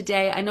things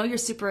today. I know you're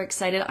super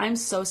excited. I'm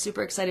so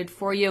super excited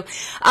for you.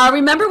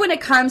 Remember, when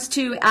it comes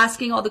to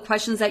asking all the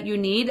questions that you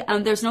need,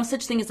 there's no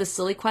such thing as a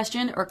silly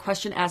question or a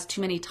question asked too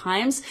many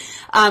times.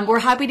 We're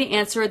happy to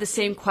answer the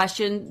same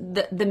question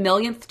the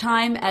millionth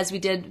time as we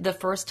did the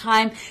first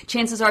time.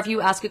 Chances are, if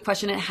you ask a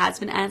question that has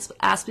been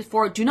asked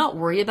before, do not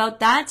worry about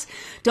that.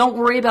 Don't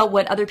worry about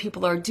what other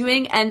people are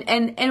doing.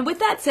 And with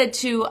that said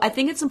too, I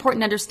think it's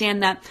important to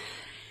understand that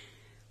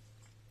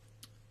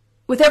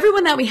with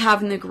everyone that we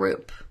have in the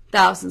group,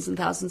 thousands and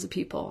thousands of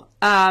people,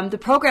 the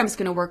program is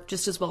going to work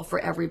just as well for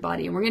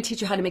everybody. And we're going to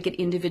teach you how to make it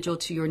individual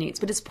to your needs.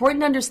 But it's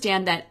important to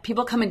understand that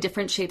people come in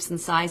different shapes and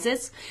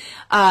sizes.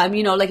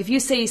 Like if you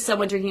say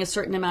someone drinking a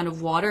certain amount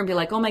of water and be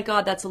like, oh my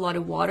God, that's a lot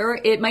of water.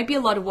 It might be a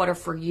lot of water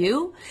for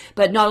you,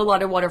 but not a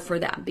lot of water for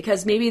them.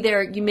 Because maybe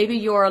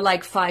you're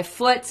like 5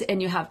 foot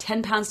and you have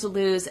 10 pounds to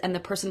lose, and the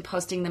person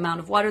posting the amount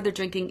of water they're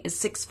drinking is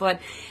 6 foot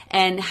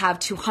and have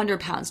 200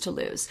 pounds to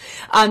lose.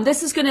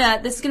 This is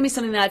gonna be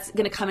something that's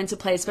gonna come into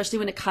play, especially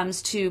when it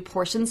comes to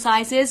portion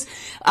sizes.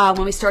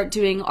 When we start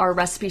doing our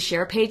recipe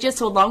share pages.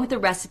 So along with the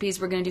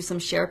recipes, we're going to do some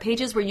share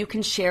pages where you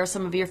can share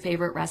some of your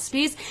favorite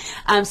recipes.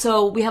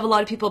 So we have a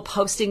lot of people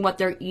posting what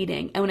they're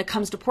eating. And when it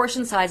comes to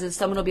portion sizes,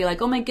 someone will be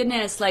like, oh my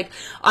goodness, like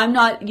I'm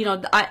not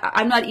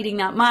eating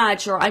that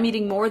much, or I'm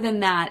eating more than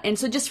that. And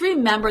so just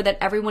remember that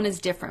everyone is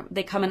different.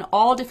 They come in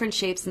all different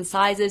shapes and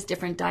sizes,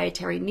 different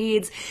dietary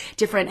needs,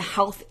 different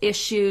health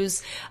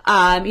issues,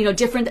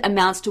 different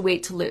amounts to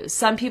weight to lose.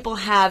 Some people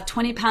have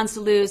 20 pounds to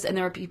lose, and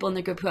there are people in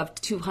the group who have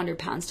 200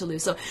 pounds to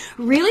lose. So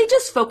really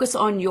just focus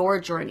on your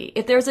journey.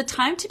 If there's a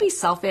time to be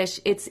selfish,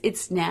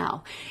 it's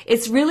now.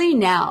 It's really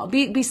now.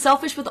 Be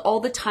selfish with all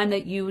the time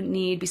that you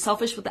need. Be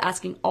selfish with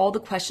asking all the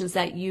questions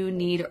that you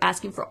need, or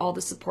asking for all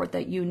the support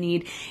that you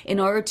need in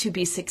order to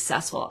be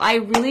successful. I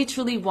really,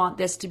 truly want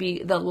this to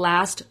be the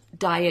last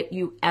diet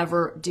you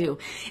ever do.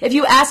 If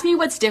you ask me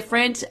what's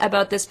different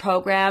about this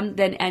program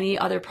than any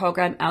other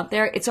program out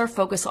there, it's our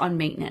focus on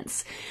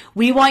maintenance.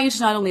 We want you to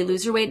not only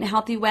lose your weight in a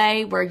healthy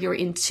way, where you're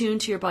in tune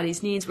to your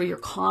body's needs, where you're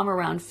calm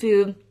around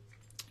food.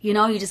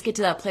 You just get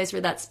to that place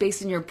where that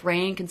space in your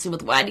brain consumed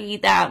with why do you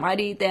eat that, why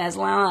do you eat this,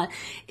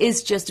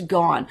 is just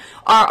gone.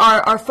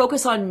 Our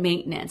focus on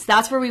maintenance,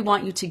 that's where we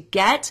want you to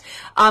get.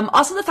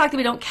 Also the fact that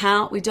we don't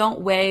count, we don't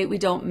weigh, we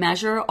don't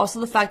measure. Also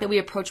the fact that we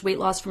approach weight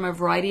loss from a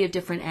variety of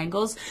different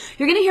angles.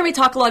 You're going to hear me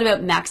talk a lot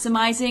about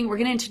maximizing. We're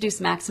going to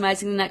introduce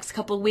maximizing the next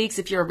couple of weeks.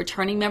 If you're a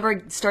returning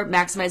member, start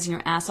maximizing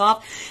your ass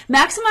off.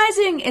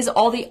 Maximizing is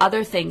all the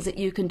other things that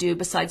you can do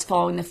besides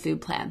following the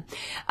food plan.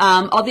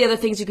 All the other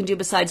things you can do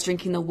besides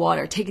drinking the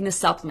water, taking the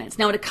supplements.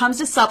 Now, when it comes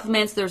to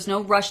supplements, there's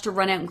no rush to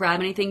run out and grab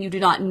anything. You do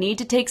not need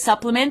to take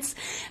supplements,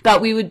 but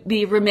we would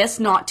be remiss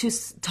not to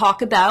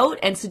talk about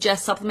and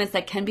suggest supplements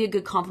that can be a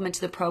good complement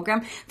to the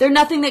program. They're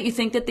nothing that you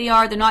think that they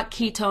are. They're not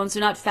ketones. They're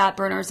not fat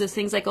burners. There's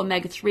things like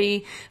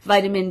omega-3,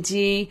 vitamin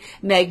D,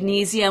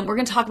 magnesium. We're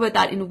going to talk about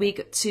that in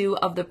week 2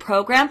 of the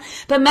program.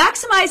 But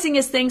maximizing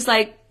is things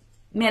like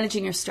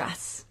managing your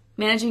stress,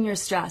 Managing your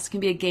stress can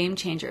be a game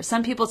changer.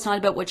 Some people, it's not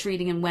about what you're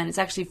eating and when. It's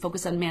actually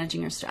focused on managing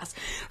your stress.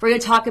 We're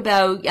going to talk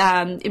about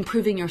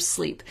improving your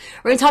sleep.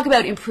 We're going to talk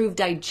about improved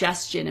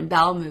digestion and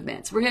bowel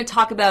movements. We're going to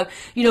talk about,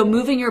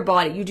 moving your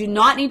body. You do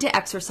not need to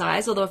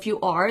exercise, although if you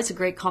are, it's a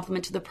great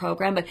compliment to the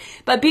program,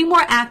 but being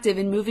more active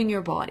in moving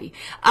your body.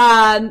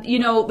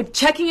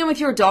 Checking in with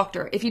your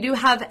doctor. If you do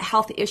have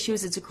health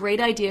issues, it's a great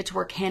idea to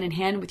work hand in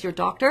hand with your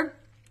doctor.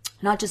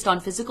 Not just on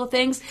physical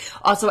things,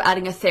 also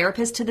adding a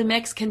therapist to the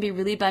mix can be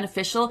really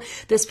beneficial.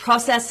 This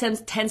process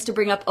tends to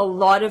bring up a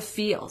lot of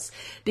feels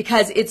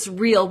because it's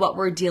real what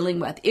we're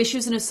dealing with.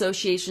 Issues and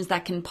associations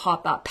that can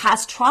pop up,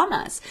 past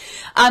traumas.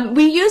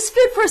 We use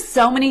food for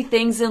so many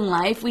things in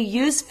life. We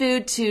use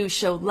food to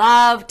show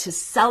love, to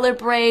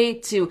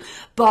celebrate, to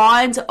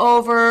bond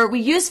over. We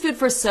use food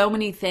for so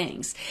many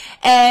things.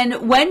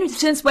 And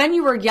since when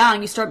you were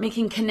young, you start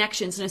making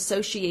connections and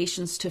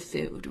associations to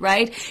food,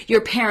 right? Your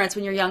parents,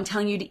 when you're young,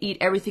 telling you to eat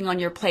everything on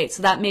your plate.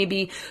 So that may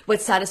be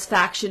what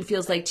satisfaction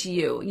feels like to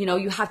you.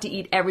 You have to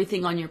eat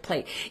everything on your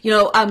plate.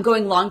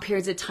 Going long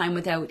periods of time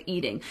without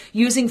eating.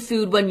 Using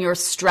food when you're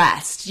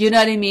stressed. You know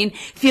what I mean?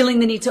 Feeling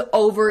the need to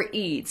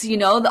overeat.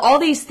 All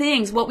these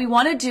things. What we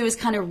want to do is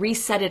kind of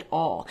reset it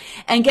all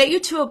and get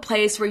you to a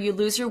place where you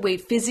lose your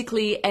weight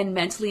physically and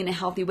mentally in a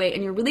healthy way,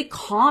 and you're really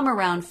calm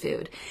around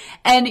food.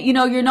 And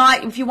you're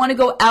not, if you want to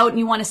go out and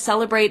you want to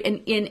celebrate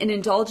and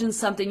indulge in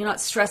something, you're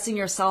not stressing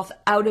yourself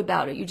out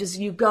about it.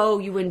 You go,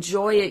 you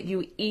enjoy it,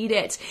 you eat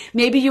it.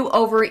 Maybe you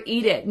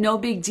overeat it. No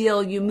big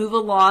deal. You move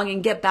along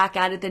and get back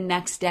at it the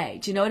next day.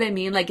 Do you know what I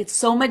mean? Like, it's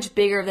so much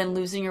bigger than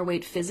losing your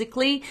weight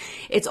physically.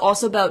 It's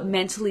also about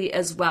mentally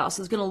as well.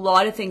 So there's going to be a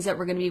lot of things that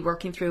we're going to be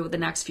working through the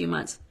next few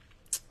months.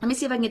 Let me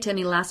see if I can get to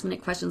any last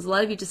minute questions. A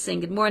lot of you just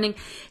saying good morning.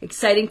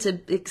 Excited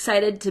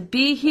to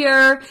be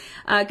here.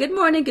 Good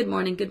morning, good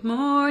morning, good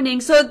morning.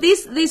 So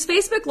these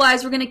Facebook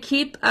Lives we're going to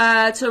keep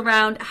to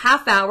around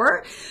half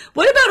hour.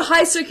 What about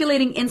high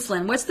circulating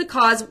insulin? What's the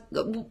cause?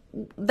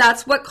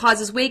 That's what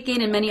causes weight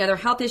gain and many other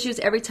health issues.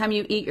 Every time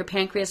you eat, your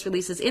pancreas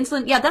releases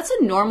insulin. Yeah, that's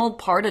a normal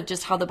part of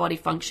just how the body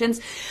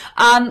functions.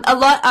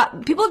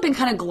 People have been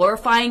kind of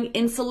glorifying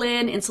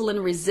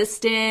insulin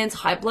resistance,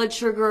 high blood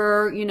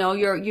sugar.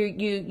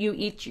 You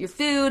eat your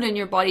food and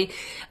your body,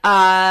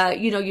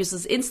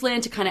 uses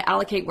insulin to kind of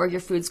allocate where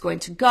your food's going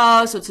to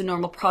go. So it's a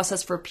normal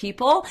process for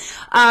people.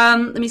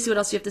 Let me see what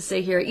else you have to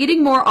say here.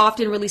 Eating more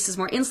often releases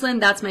more insulin.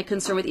 That's my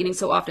concern with eating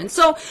so often.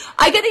 So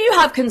I get that you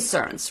have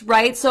concerns,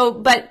 right?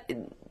 So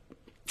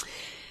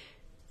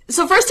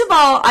first of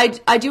all,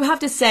 I do have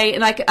to say,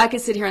 and I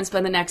could sit here and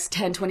spend the next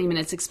 10, 20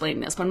 minutes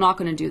explaining this, but I'm not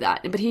going to do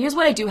that. But here's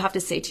what I do have to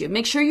say to you.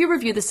 Make sure you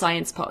review the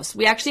science post.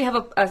 We actually have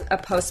a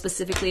post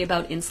specifically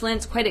about insulin.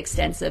 It's quite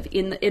extensive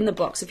in the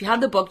book. So if you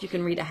have the book, you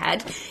can read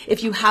ahead.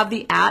 If you have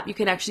the app, you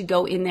can actually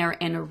go in there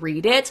and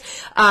read it.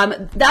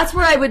 That's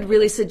where I would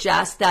really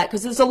suggest that,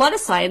 because there's a lot of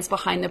science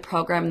behind the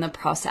program and the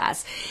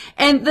process.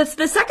 And the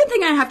second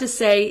thing I have to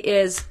say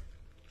is,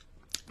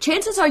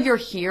 chances are you're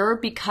here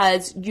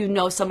because you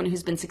know someone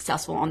who's been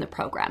successful on the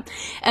program.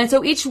 And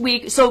so each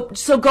week, so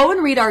go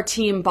and read our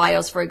team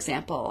bios, for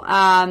example.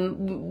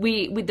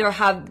 We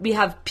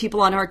have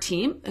people on our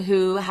team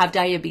who have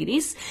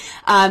diabetes,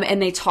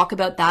 and they talk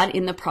about that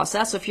in the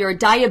process. So if you're a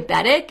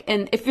diabetic,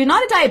 and if you're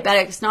not a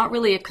diabetic, it's not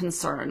really a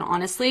concern,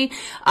 honestly.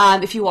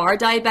 If you are a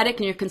diabetic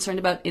and you're concerned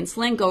about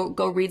insulin,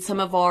 go read some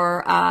of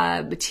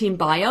our team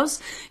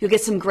bios. You'll get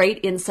some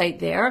great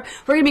insight there.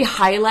 We're going to be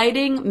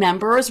highlighting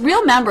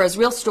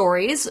real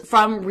stories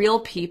from real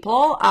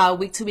people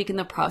week to week in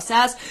the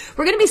process.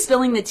 We're going to be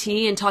spilling the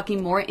tea and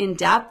talking more in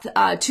depth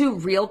to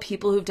real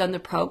people who've done the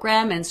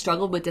program and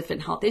struggled with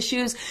different health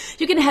issues.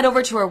 You can head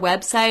over to our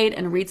website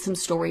and read some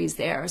stories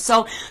there.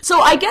 So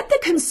I get the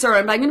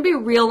concern, but I'm going to be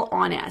real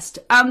honest.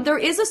 There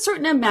is a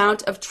certain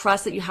amount of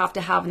trust that you have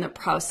to have in the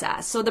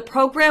process. So the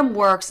program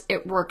works.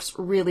 It works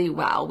really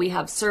well. We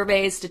have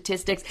surveys,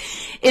 statistics.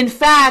 In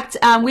fact,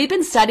 we've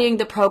been studying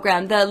the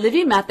program. The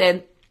Livy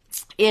method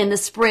in the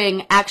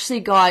spring actually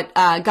got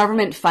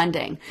government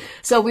funding.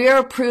 So we are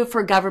approved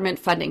for government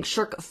funding,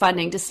 SHRC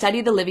funding, to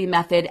study the Livy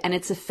method and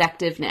its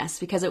effectiveness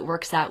because it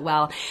works that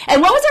well. And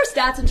what was our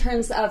stats in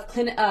terms of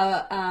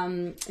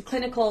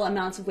clinical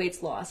amounts of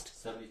weights lost?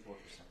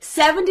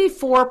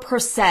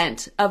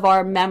 74% of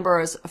our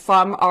members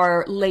from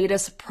our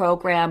latest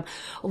program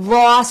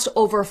lost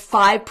over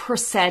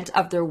 5%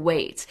 of their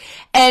weight.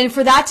 And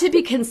for that to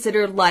be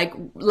considered like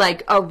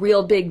a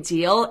real big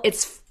deal,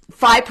 it's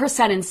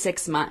 5% in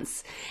 6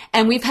 months.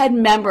 And we've had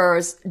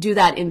members do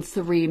that in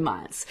 3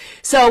 months.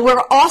 So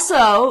we're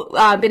also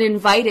been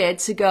invited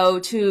to go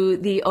to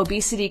the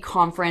obesity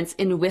conference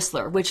in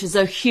Whistler, which is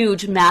a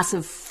huge,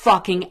 massive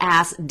fucking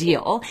ass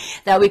deal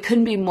that we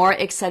couldn't be more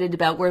excited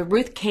about, where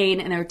Ruth Kane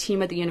and her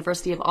team at the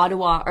University of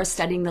Ottawa are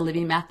studying the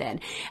Livy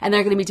method. And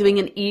they're going to be doing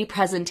an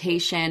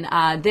e-presentation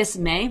this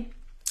May.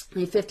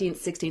 the 15th,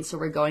 16th, so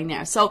we're going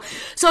there. So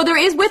there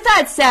is, with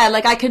that said,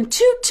 like I can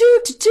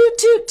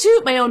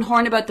toot my own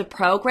horn about the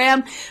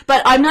program,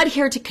 but I'm not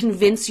here to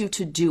convince you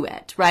to do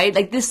it, right?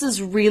 Like this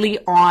is really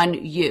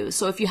on you.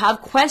 So if you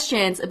have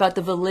questions about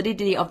the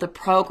validity of the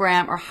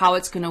program or how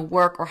it's going to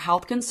work or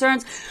health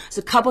concerns, there's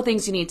a couple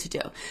things you need to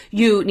do.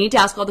 You need to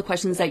ask all the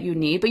questions that you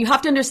need, but you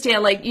have to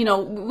understand, like, you know,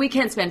 we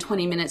can't spend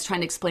 20 minutes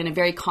trying to explain a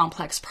very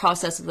complex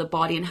process of the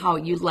body and how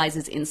it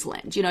utilizes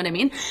insulin. Do you know what I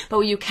mean? But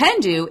what you can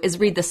do is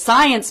read the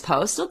science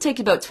post. It'll take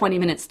you about 20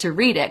 minutes to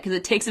read it because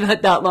it takes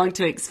about that long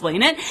to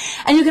explain it.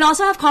 And you can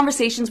also have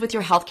conversations with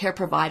your healthcare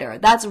provider.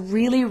 That's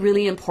really,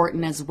 really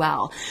important as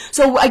well.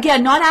 So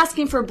again, not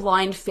asking for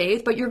blind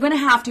faith, but you're going to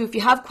have to, if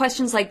you have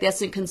questions like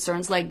this and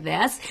concerns like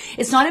this,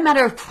 it's not a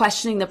matter of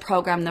questioning the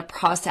program, the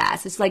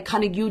process. It's like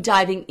kind of you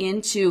diving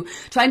into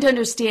trying to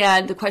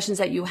understand the questions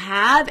that you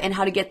have and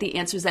how to get the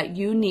answers that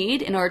you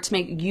need in order to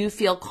make you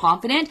feel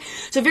confident.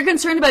 So if you're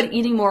concerned about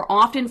eating more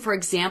often, for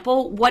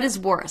example, what is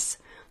worse?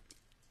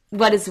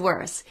 What is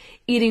worse?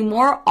 Eating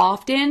more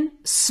often,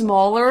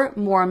 smaller,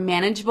 more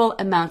manageable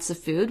amounts of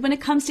food when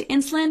it comes to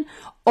insulin,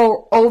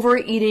 or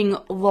overeating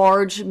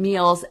large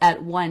meals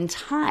at one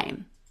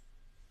time?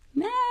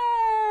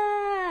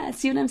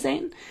 See what I'm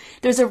saying?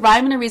 There's a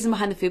rhyme and a reason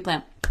behind the food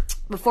plan.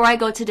 Before I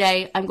go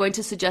today, I'm going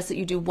to suggest that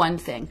you do one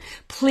thing.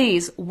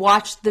 Please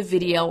watch the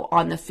video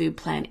on the food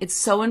plan. It's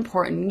so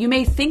important. You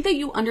may think that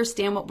you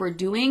understand what we're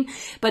doing,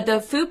 but the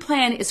food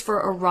plan is for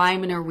a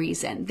rhyme and a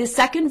reason. The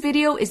second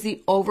video is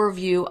the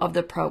overview of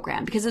the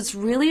program because it's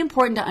really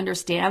important to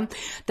understand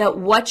that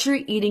what you're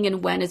eating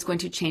and when is going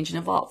to change and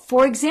evolve.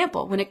 For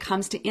example, when it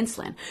comes to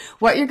insulin,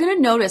 what you're going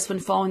to notice when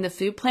following the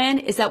food plan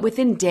is that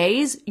within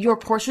days, your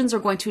portions are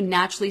going to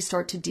naturally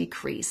start to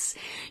decrease.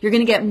 You're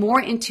going to get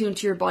more in tune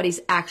to your body's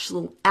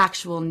actual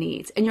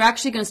needs. And you're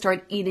actually going to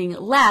start eating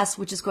less,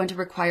 which is going to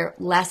require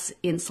less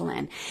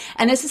insulin.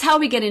 And this is how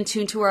we get in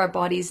tune to our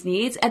body's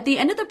needs. At the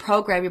end of the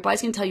program, your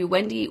body's going to tell you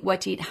when to eat,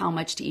 what to eat, how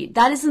much to eat.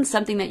 That isn't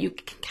something that you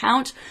can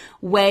count,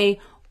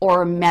 weigh,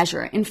 or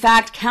measure. In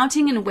fact,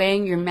 counting and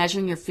weighing, you're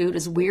measuring your food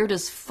is weird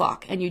as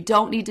fuck, and you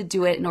don't need to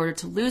do it in order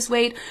to lose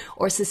weight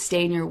or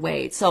sustain your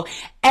weight. So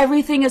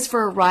everything is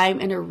for a rhyme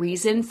and a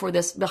reason for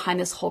this, behind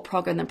this whole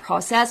program and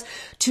process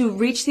to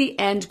reach the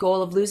end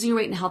goal of losing your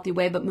weight in a healthy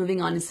way, but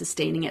moving on and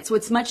sustaining it. So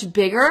it's much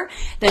bigger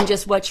than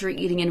just what you're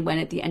eating and when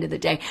at the end of the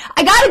day.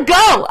 I gotta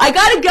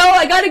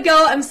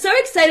go. I'm so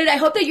excited. I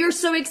hope that you're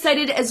so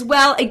excited as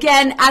well.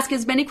 Again, ask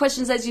as many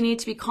questions as you need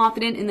to be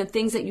confident in the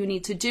things that you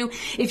need to do.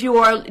 If you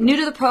are new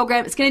to the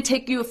program, it's going to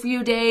take you a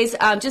few days.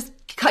 Just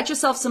cut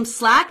yourself some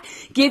slack.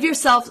 Give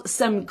yourself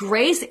some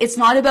grace. It's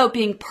not about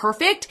being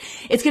perfect.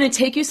 It's going to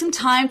take you some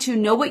time to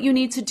know what you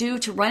need to do,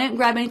 to run it and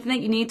grab anything that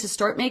you need to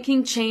start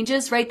making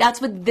changes, right?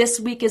 That's what this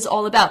week is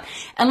all about.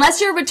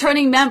 Unless you're a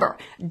returning member,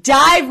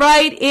 dive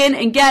right in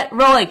and get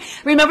rolling.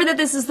 Remember that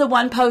this is the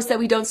one post that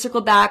we don't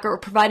circle back or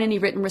provide any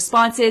written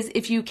responses.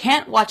 If you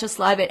can't watch us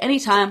live at any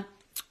time,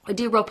 I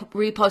do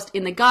repost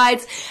in the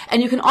guides,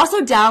 and you can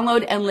also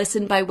download and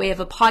listen by way of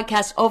a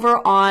podcast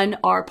over on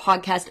our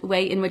podcast,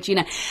 Way in with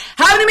Gina.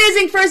 Have an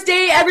amazing first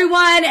day,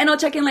 everyone, and I'll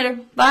check in later.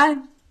 Bye.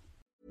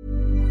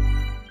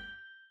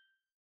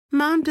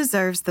 Mom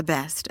deserves the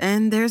best,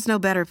 and there's no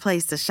better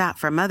place to shop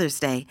for Mother's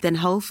Day than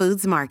Whole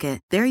Foods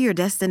Market. They're your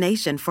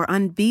destination for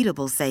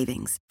unbeatable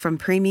savings, from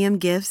premium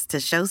gifts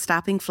to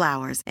show-stopping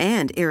flowers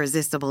and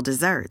irresistible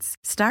desserts.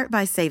 Start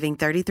by saving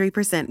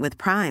 33% with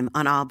Prime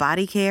on all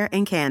body care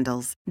and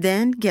candles.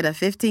 Then get a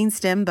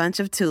 15-stem bunch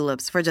of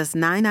tulips for just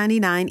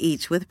 $9.99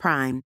 each with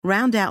Prime.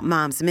 Round out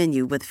Mom's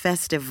menu with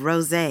festive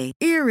rosé,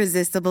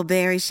 irresistible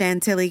berry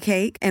chantilly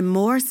cake, and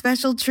more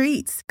special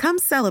treats. Come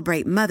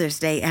celebrate Mother's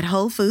Day at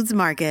Whole Foods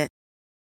Market.